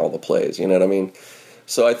making all the plays, you know what I mean?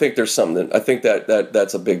 So I think there's something I think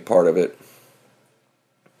that's a big part of it,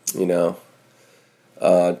 you know.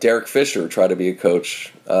 Derek Fisher tried to be a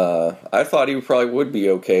coach. I thought he probably would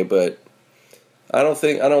be okay, but I don't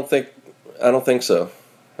think so.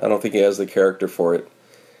 I don't think he has the character for it.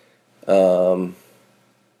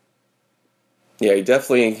 Yeah, he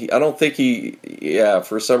definitely. I don't think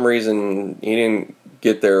for some reason he didn't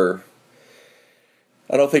get there.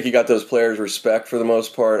 I don't think he got those players' respect for the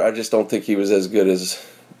most part. I just don't think he was as good as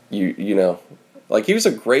you know. Like, he was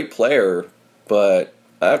a great player, but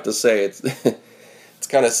I have to say it's it's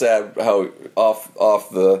kind of sad how off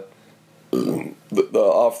the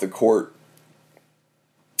off the court,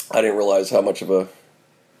 I didn't realize how much of a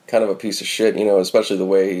kind of a piece of shit, you know, especially the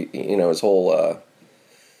way, you know, his whole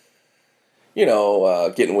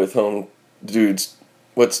getting with home dudes.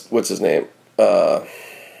 What's his name?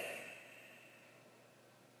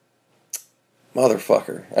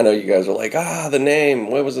 Motherfucker. I know you guys are like, the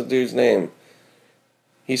name. What was the dude's name?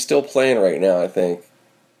 He's still playing right now, I think.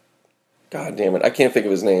 God damn it. I can't think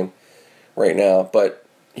of his name right now, but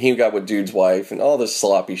he got with dude's wife and all this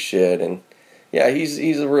sloppy shit, and yeah,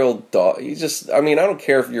 he's a real dog. He's just, I mean, I don't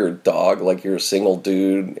care if you're a dog, like you're a single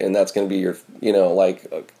dude, and that's going to be your, you know,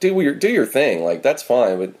 like, do your thing, like, that's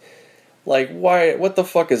fine, but, like, why, what the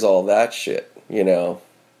fuck is all that shit, you know?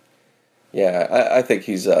 Yeah, I think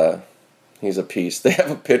he's a piece. They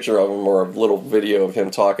have a picture of him, or a little video of him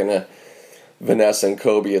talking to Vanessa and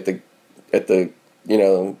Kobe at the, you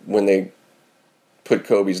know, when they put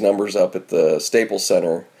Kobe's numbers up at the Staples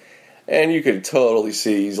Center, and you could totally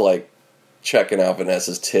see he's, like, checking out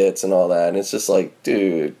Vanessa's tits and all that, and it's just like,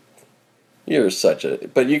 dude, you're such a...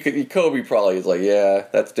 But Kobe probably is like, yeah,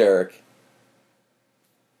 that's Derek.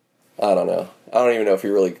 I don't know. I don't even know if he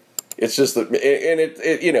really... It's just... And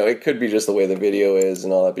it you know, it could be just the way the video is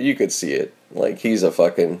and all that, but you could see it. Like, he's a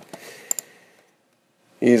fucking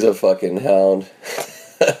hound.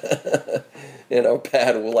 You know,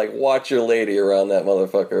 bad, like, watch your lady around that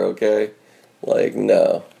motherfucker, okay? Like,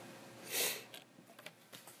 no.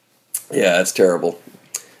 Yeah, it's terrible.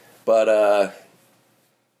 But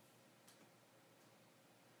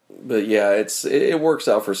yeah, it works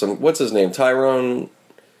out for some. What's his name? Tyronn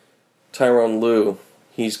Lue.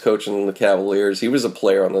 He's coaching the Cavaliers. He was a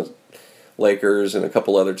player on the Lakers and a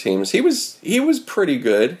couple other teams. He was pretty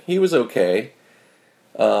good. He was okay.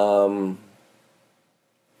 Yeah,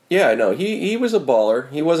 I know. He was a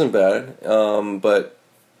baller. He wasn't bad. But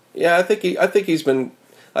yeah, I think he's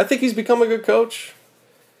become a good coach.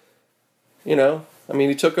 You know, I mean,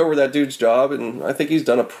 he took over that dude's job, and I think he's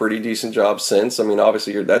done a pretty decent job since. I mean,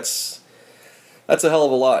 obviously, that's a hell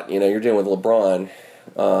of a lot. You know, you're dealing with LeBron,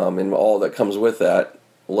 and all that comes with that,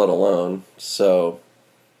 let alone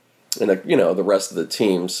and you know, the rest of the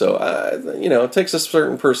team. So, you know, it takes a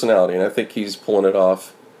certain personality, and I think he's pulling it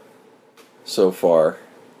off so far.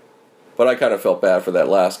 But I kind of felt bad for that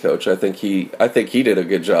last coach. I think he did a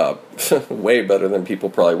good job, way better than people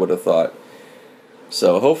probably would have thought.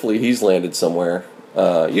 So hopefully he's landed somewhere.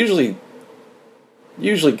 Usually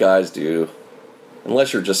guys do,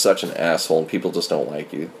 unless you're just such an asshole and people just don't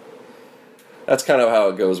like you. That's kind of how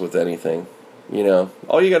it goes with anything, you know.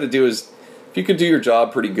 All you got to do is, if you could do your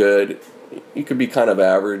job pretty good, you could be kind of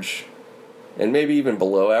average, and maybe even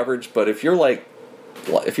below average. But if you're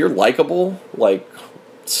likable, like,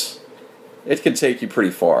 it could take you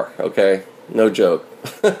pretty far. Okay, no joke.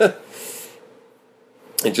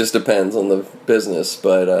 It just depends on the business,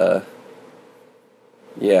 but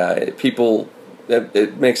yeah, it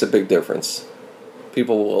makes a big difference.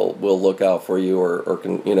 People will look out for you, or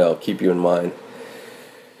can, you know, keep you in mind.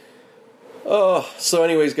 So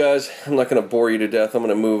anyways, guys, I'm not going to bore you to death. I'm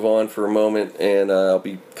going to move on for a moment, and I'll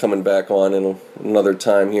be coming back on in another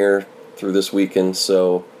time here through this weekend,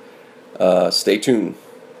 so stay tuned.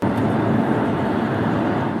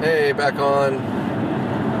 Hey, back on.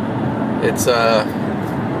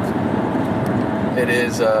 It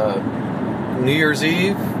is New Year's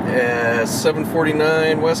Eve at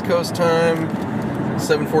 7:49 West Coast time,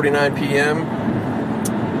 7:49 p.m.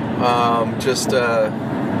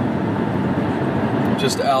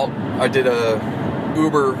 Just out. I did a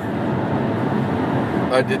Uber.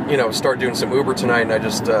 I did, start doing some Uber tonight, and I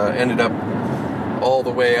just ended up all the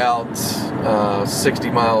way out 60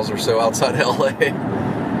 miles or so outside LA.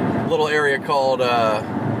 Little area called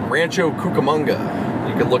Rancho Cucamonga.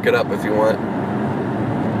 You can look it up if you want.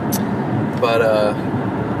 But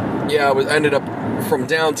I ended up from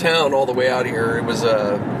downtown all the way out here. It was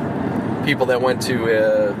people that went to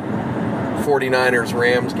a 49ers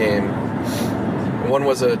Rams game. One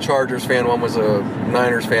was a Chargers fan, one was a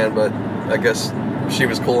Niners fan, but I guess she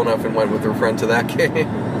was cool enough and went with her friend to that game.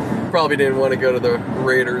 Probably didn't want to go to the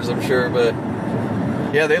Raiders, I'm sure, but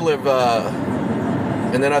yeah, they live,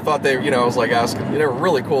 and then I thought I was like asking, they were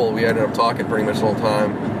really cool. We ended up talking pretty much the whole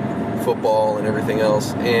time, football and everything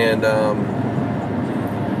else, and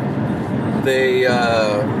they,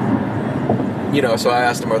 so I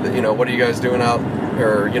asked them, what are you guys doing out,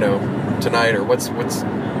 or, tonight, or what's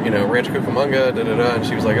Rancho Cucamonga, da-da-da, and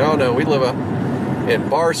she was like, oh no, we live in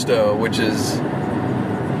Barstow, which is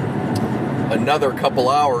another couple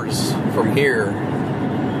hours from here.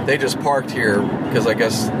 They just parked here because I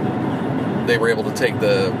guess they were able to take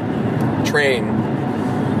the train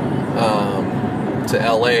to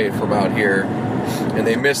LA from out here, and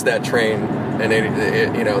they missed that train, and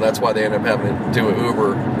that's why they ended up having to do an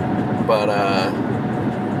Uber. But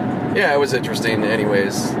it was interesting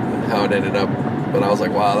anyways how it ended up. But I was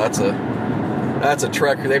like, wow, that's a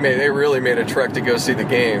trek. They really made a trek to go see the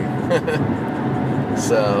game.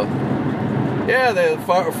 So, yeah, the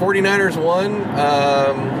 49ers won.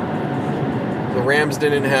 The Rams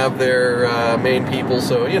didn't have their main people,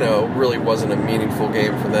 so, really wasn't a meaningful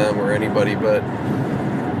game for them or anybody, but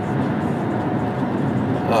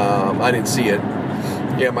I didn't see it.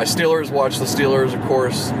 Yeah, my Steelers, watched the Steelers, of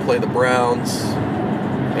course, play the Browns,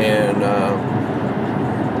 and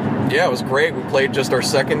it was great. We played just our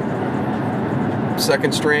second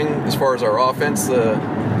string as far as our offense. The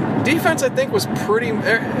defense, I think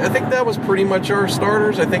that was pretty much our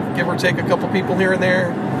starters. I think, give or take a couple people here and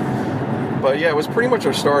there. But yeah, it was pretty much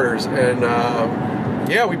our starters. And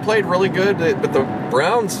we played really good. But the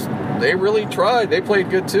Browns, they really tried. They played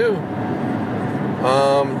good too.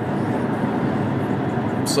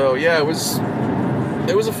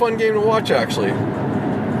 It was a fun game to watch, actually.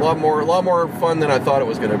 A lot more fun than I thought it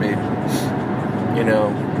was going to be,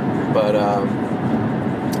 but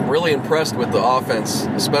really impressed with the offense,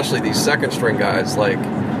 especially these second string guys.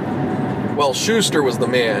 Schuster was the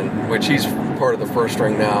man, which he's part of the first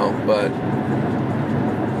string now, but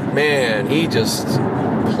man, he just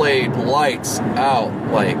played lights out.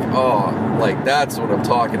 That's what I'm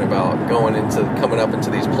talking about coming up into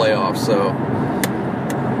these playoffs. So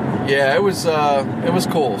yeah, it was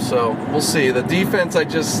cool. So we'll see. The defense, I'm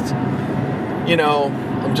just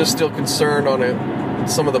still concerned on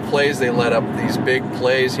some of the plays they let up, these big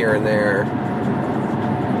plays here and there.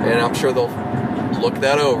 And I'm sure they'll look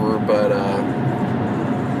that over, but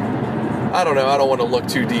I don't know. I don't want to look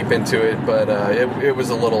too deep into it, but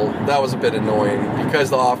that was a bit annoying because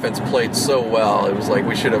the offense played so well. It was like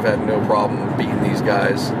we should have had no problem beating these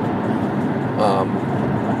guys.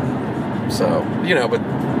 But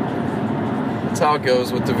that's how it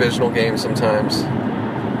goes with divisional games sometimes.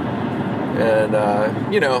 And,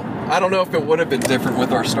 I don't know if it would have been different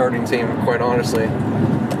with our starting team, quite honestly.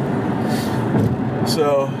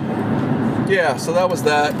 So, so that was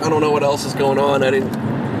that. I don't know what else is going on. I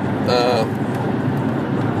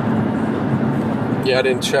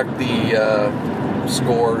didn't check the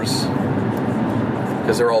scores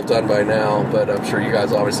because they're all done by now, but I'm sure you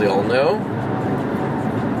guys obviously all know.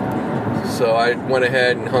 So I went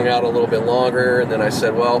ahead and hung out a little bit longer, and then I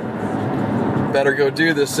said, well, better go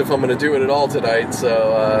do this if I'm going to do it at all tonight.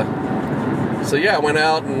 So I went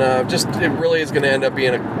out, and it really is going to end up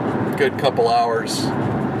being a good couple hours.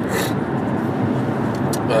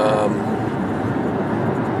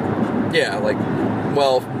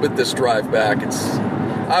 With this drive back,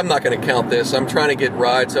 I'm not going to count this. I'm trying to get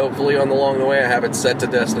rides, hopefully, along the way. I have it set to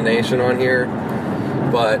destination on here,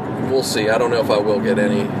 but we'll see. I don't know if I will get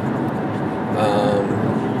any.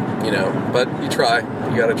 But you try.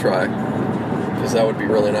 You got to try, because that would be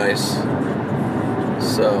really nice.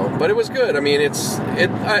 So, but it was good. I mean,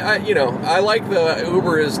 I like the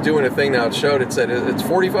Uber is doing a thing now. It said it's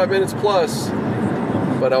 45 minutes plus,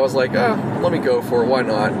 but I was like, let me go for it. Why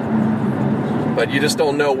not? But you just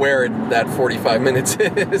don't know where that 45 minutes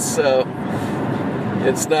is, so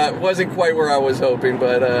wasn't quite where I was hoping,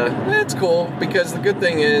 but it's cool, because the good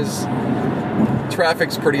thing is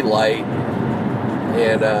traffic's pretty light,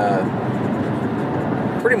 and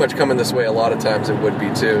pretty much coming this way a lot of times it would be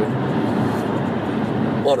too.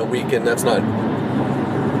 On a weekend, this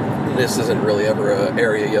isn't really ever an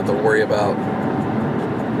area you have to worry about.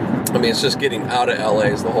 I mean, it's just getting out of LA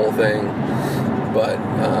is the whole thing. But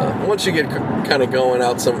once you get kind of going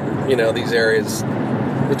out these areas,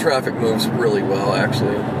 the traffic moves really well,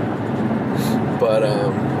 actually. But,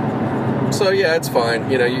 so yeah, it's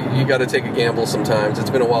fine. You got to take a gamble sometimes.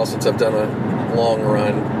 It's been a while since I've done a long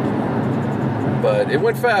run. But it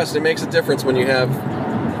went fast. It makes a difference when you have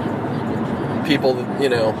people,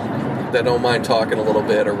 that don't mind talking a little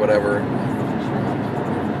bit or whatever.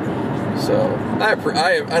 So I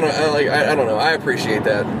don't know. I appreciate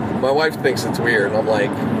that. My wife thinks it's weird, and I'm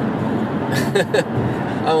like,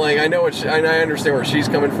 I know I understand where she's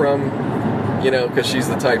coming from, because she's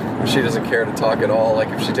the type, she doesn't care to talk at all, like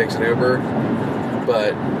if she takes an Uber.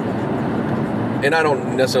 And I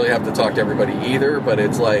don't necessarily have to talk to everybody either, but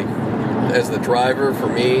it's like, as the driver, for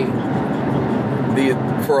me,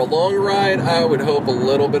 for a long ride, I would hope a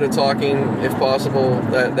little bit of talking, if possible.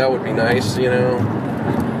 That would be nice,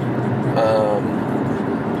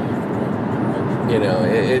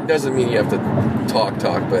 It doesn't mean you have to talk,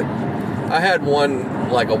 but I had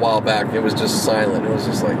one, like, a while back. It was just silent. It was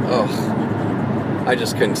just like, ugh. I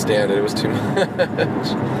just couldn't stand it. It was too much.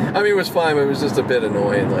 I mean, it was fine, but it was just a bit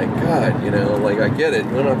annoying. Like, God, I get it.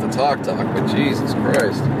 You don't have to talk, but Jesus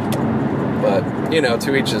Christ. But,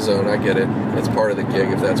 to each his own. I get it. It's part of the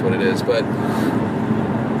gig, if that's what it is. But,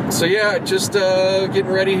 so yeah, just getting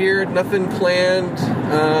ready here. Nothing planned.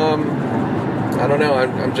 I don't know.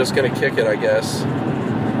 I'm just gonna kick it, I guess.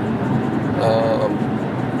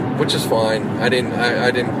 Which is fine. I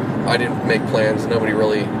didn't make plans. Nobody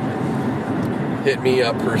really hit me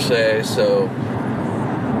up per se. So,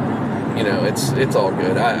 it's all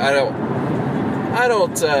good.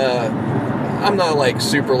 I'm not like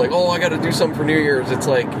super like, I got to do something for New Year's. It's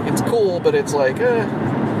like, it's cool, but it's like,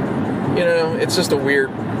 it's just it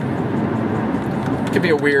could be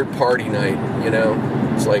a weird party night,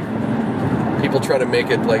 It's like, people try to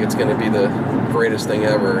make it like it's going to be the greatest thing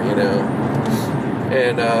ever,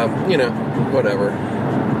 And, whatever.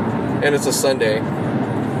 And it's a Sunday.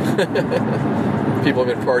 People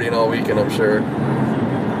have been partying all weekend, I'm sure.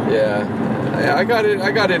 Yeah. I got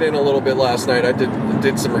it in a little bit last night. I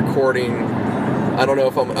did some recording. I don't know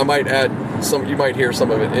if I might add some, you might hear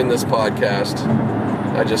some of it in this podcast.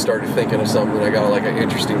 I just started thinking of something, and I got like an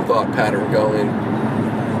interesting thought pattern going.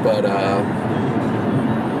 But,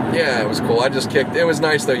 yeah, it was cool. It was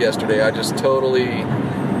nice though yesterday. I just totally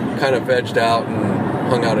kind of vegged out and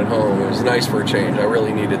hung out at home. It was nice for a change. I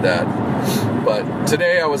really needed that. But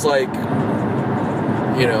today I was like,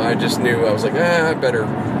 I just knew, I was like, I better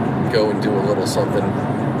go and do a little something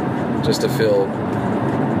just to feel,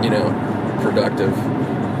 productive.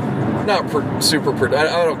 Not super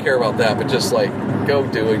productive. I don't care about that, but just like go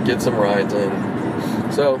do it, get some rides in.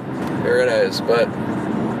 So there it is. But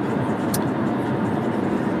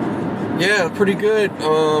yeah, pretty good.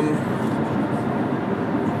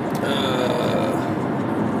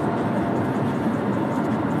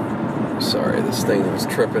 Sorry, this thing was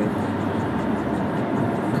tripping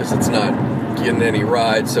because it's not getting any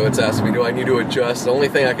rides, so it's asking me, do I need to adjust? The only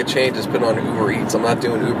thing I could change is put on Uber Eats. I'm not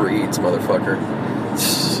doing Uber Eats, motherfucker.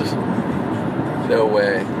 No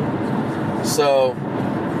way. So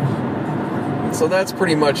that's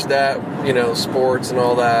pretty much that, sports and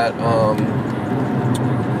all that.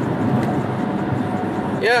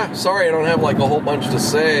 Yeah, sorry I don't have like a whole bunch to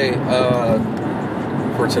say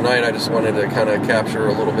for tonight. I just wanted to kind of capture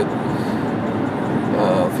a little bit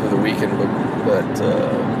through the weekend, but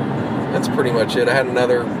that's pretty much it. I had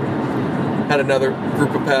another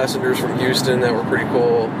group of passengers from Houston that were pretty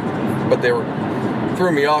cool, but they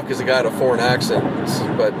threw me off because the guy had a foreign accent.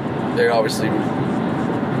 But they obviously,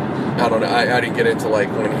 I don't know. I didn't get into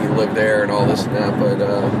like when he lived there and all this and that, but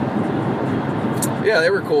yeah, they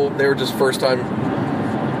were cool. They were just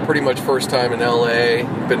pretty much first time in LA,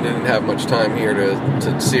 but didn't have much time here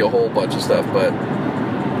to see a whole bunch of stuff. But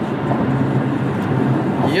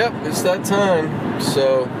yep, it's that time.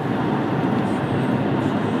 So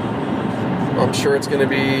I'm sure it's going to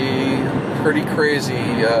be pretty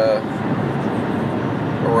crazy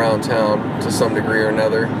around town to some degree or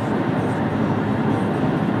another.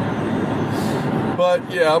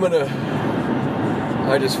 But yeah,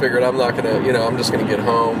 I just figured I'm not gonna, I'm just gonna get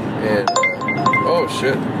home and, oh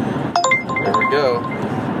shit, there we go.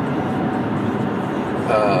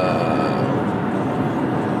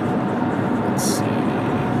 Let's see.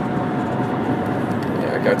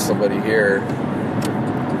 Yeah, I got somebody here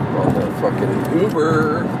on the fucking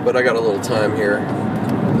Uber, but I got a little time here.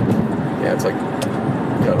 Yeah, it's like,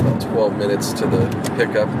 got about 12 minutes to the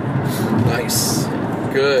pickup. Nice.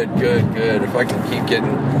 Good. If I can keep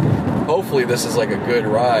getting, hopefully this is like a good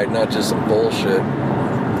ride, not just some bullshit.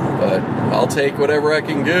 But I'll take whatever I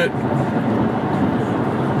can get.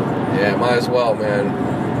 Yeah, might as well, man.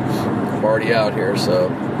 I'm already out here, so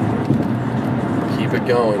keep it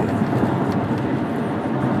going.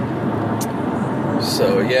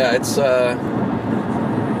 So yeah,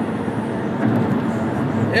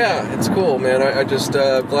 it's cool, man. I just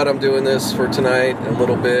glad I'm doing this for tonight a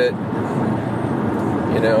little bit,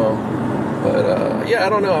 But I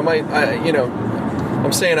don't know.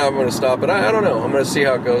 I'm saying I'm going to stop, but I don't know. I'm going to see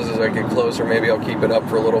how it goes as I get closer. Maybe I'll keep it up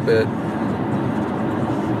for a little bit.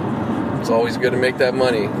 It's always good to make that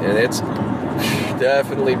money, and it's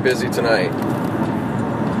definitely busy tonight.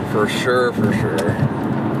 For sure.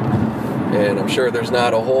 And I'm sure there's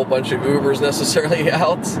not a whole bunch of Ubers necessarily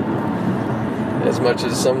out. As much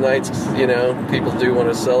as some nights, people do want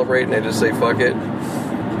to celebrate and they just say fuck it.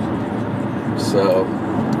 So,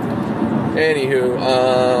 anywho,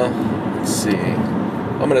 let's see.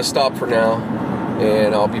 I'm going to stop for now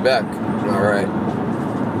and I'll be back.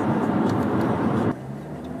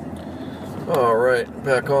 Alright,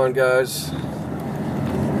 back on, guys.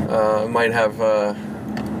 Might have,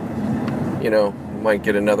 might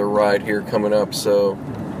get another ride here coming up, so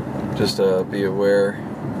just be aware.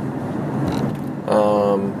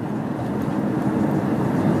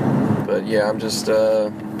 But yeah, I'm just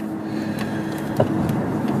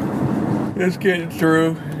getting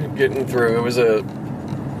through. It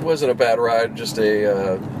wasn't a bad ride, just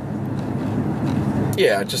a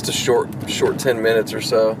short 10 minutes or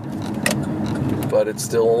so, but it's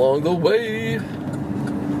still along the way.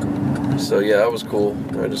 So yeah, that was cool.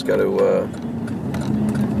 I just got to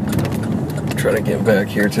try to get back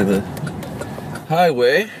here to the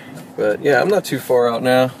highway. But yeah, I'm not too far out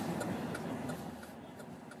now.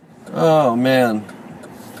 Oh man.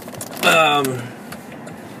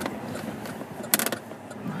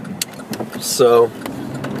 So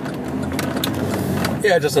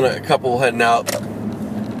yeah, just in a couple heading out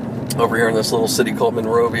over here in this little city called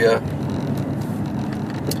Monrovia.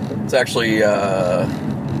 It's actually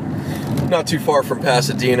not too far from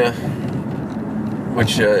Pasadena,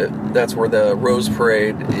 which that's where the Rose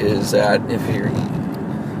Parade is at,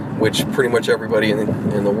 which pretty much everybody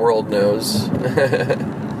in the world knows.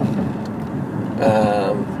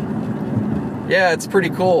 Yeah, it's pretty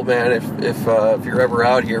cool, man. If you're ever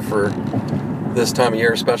out here for this time of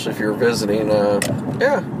year, especially if you're visiting,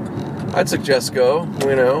 yeah, I'd suggest go.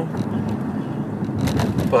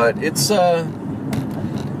 But it's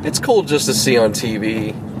cool just to see on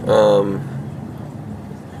TV.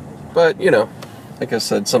 But like I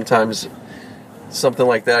said, sometimes something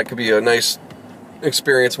like that could be a nice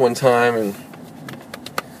experience one time, and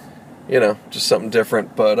just something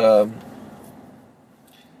different. But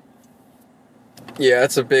yeah,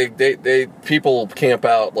 it's a big, people camp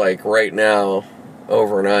out like right now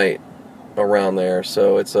overnight around there,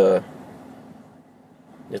 so it's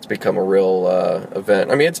become a real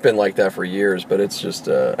event. I mean, it's been like that for years, but it's just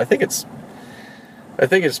I think it's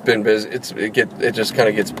been busy. It just kind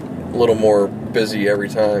of gets a little more busy every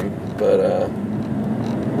time. But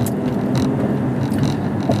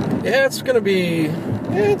yeah, it's gonna be,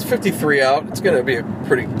 it's 53 out. It's gonna be a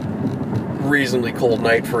pretty reasonably cold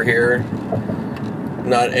night for here.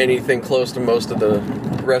 Not anything close to most of the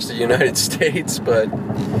rest of the United States, but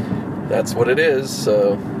that's what it is.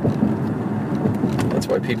 So that's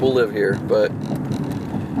why people live here. But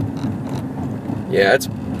yeah, it's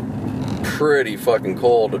pretty fucking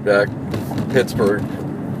cold back Pittsburgh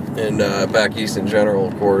and back east in general,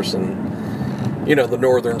 of course. And the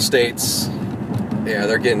northern states, yeah,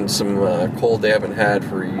 they're getting some cold they haven't had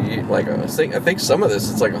for like I think some of this,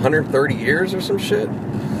 it's like 130 years or some shit.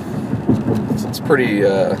 It's pretty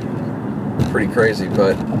crazy,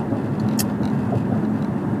 but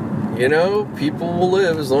people will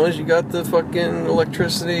live as long as you got the fucking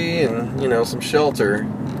electricity and some shelter.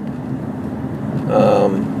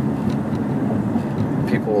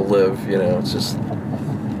 People will live. It's just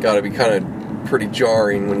got to be kind of pretty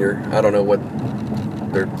jarring when I don't know what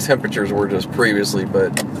their temperatures were just previously,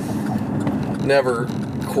 but never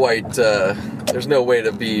quite. There's no way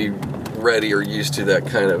to be ready or used to that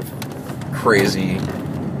kind of crazy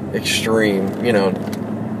extreme, you know.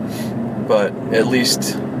 But at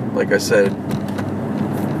least, like I said,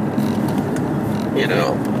 you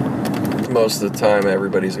know, most of the time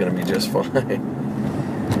everybody's going to be just fine.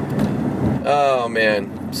 Oh,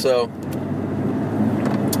 man. So,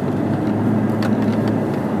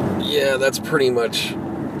 yeah, that's pretty much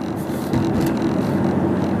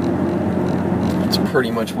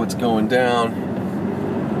what's going down.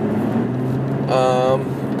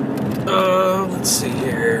 Let's see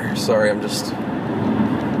here. Sorry, I'm just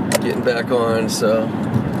getting back on. So,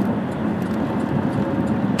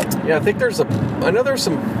 yeah, I think I know there's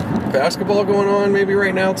some basketball going on maybe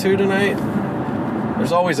right now too tonight.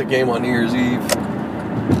 There's always a game on New Year's Eve.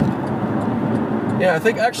 Yeah, I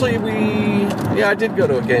think actually I did go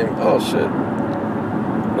to a game. Oh shit.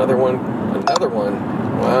 Another one.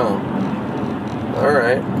 Wow.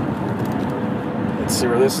 Alright. Let's see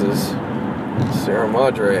where this is. Sierra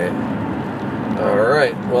Madre.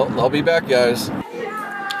 Alright, well, I'll be back, guys.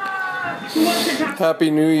 Happy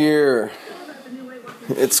New Year.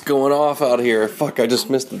 It's going off out here. Fuck, I just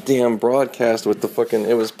missed the damn broadcast with the fucking...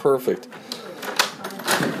 It was perfect.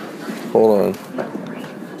 Hold on.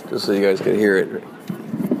 Just so you guys can hear it.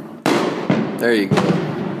 There you go.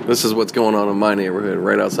 This is what's going on in my neighborhood,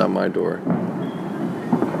 right outside my door.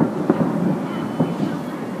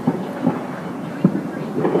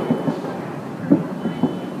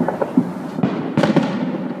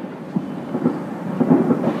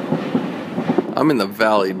 I'm in the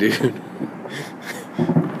valley, dude.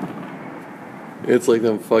 It's like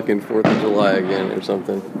the fucking 4th of July again or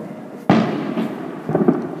something.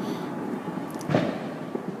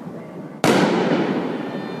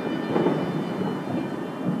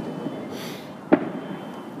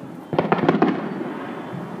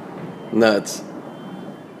 Nuts.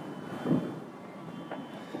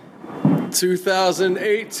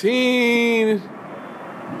 2018.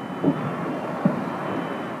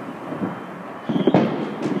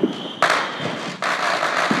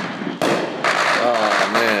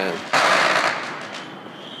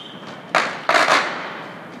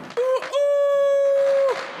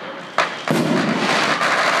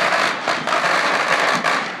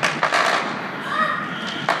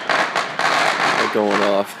 Going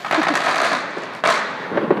off.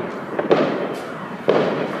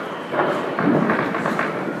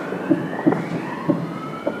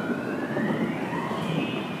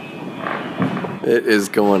 It is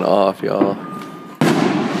going off, y'all.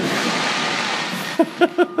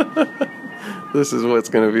 This is what's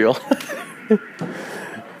gonna be all.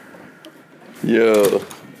 Yo.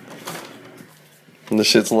 And the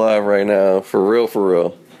shit's live right now. For real, for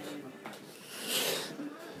real.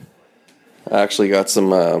 I actually got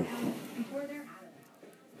some, I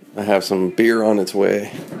have some beer on its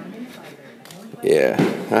way. Yeah,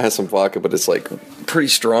 I had some vodka, but it's like pretty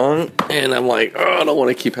strong. And I'm like, oh, I don't want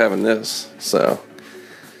to keep having this. So.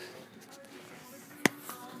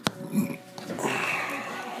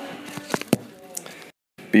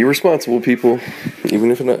 Be responsible, people.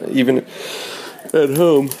 Even at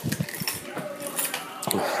home.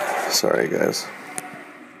 Sorry, guys.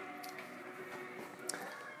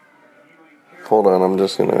 Hold on, I'm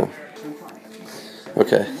just gonna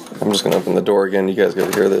open the door again. You guys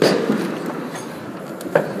gotta hear this.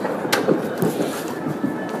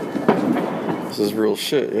 This is real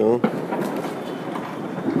shit, you know?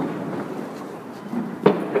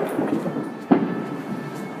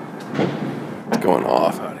 It's going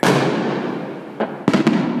off out here.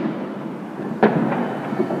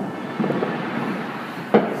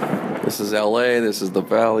 This is LA, this is the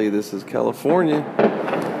Valley, this is California.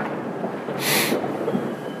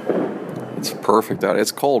 It's perfect out.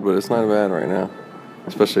 It's cold, but it's not bad right now.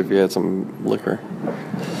 Especially if you had some liquor.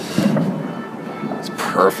 It's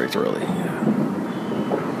perfect, really.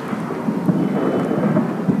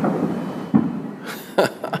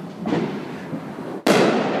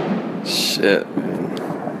 Shit,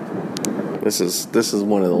 man. This is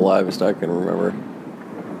one of the livest I can remember.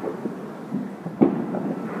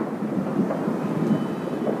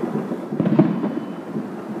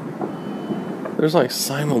 There's like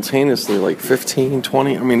simultaneously like 15,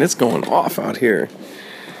 20. I mean, it's going off out here.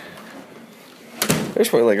 There's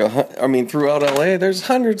probably like throughout LA, there's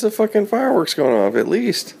hundreds of fucking fireworks going off at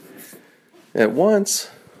least at once.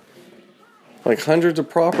 Like hundreds of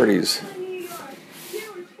properties.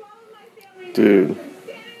 Dude.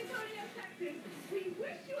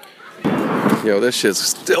 Yo, this shit's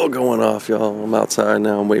still going off, y'all. I'm outside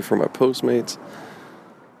now. I'm waiting for my Postmates.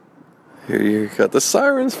 Here you got the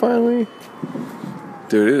sirens finally.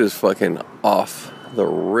 Dude, it is fucking off the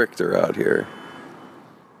Richter out here.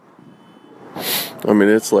 I mean,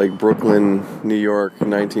 it's like Brooklyn, New York,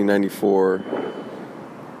 1994.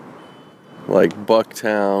 Like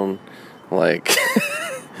Bucktown. Like,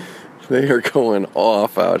 they are going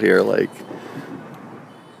off out here. Like,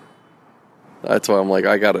 that's why I'm like,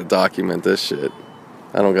 I gotta document this shit.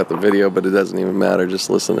 I don't got the video, but it doesn't even matter. Just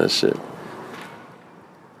listen to this shit.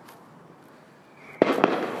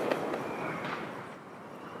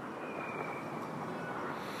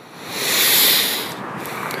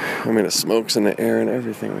 I mean, it smokes in the air and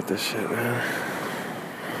everything with this shit, man.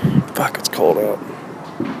 Fuck, it's cold out.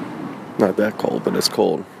 Not that cold, but it's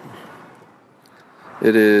cold.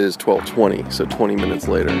 It is 12:20, so 20 minutes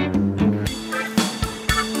later.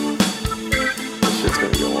 This shit's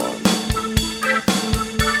gonna go on.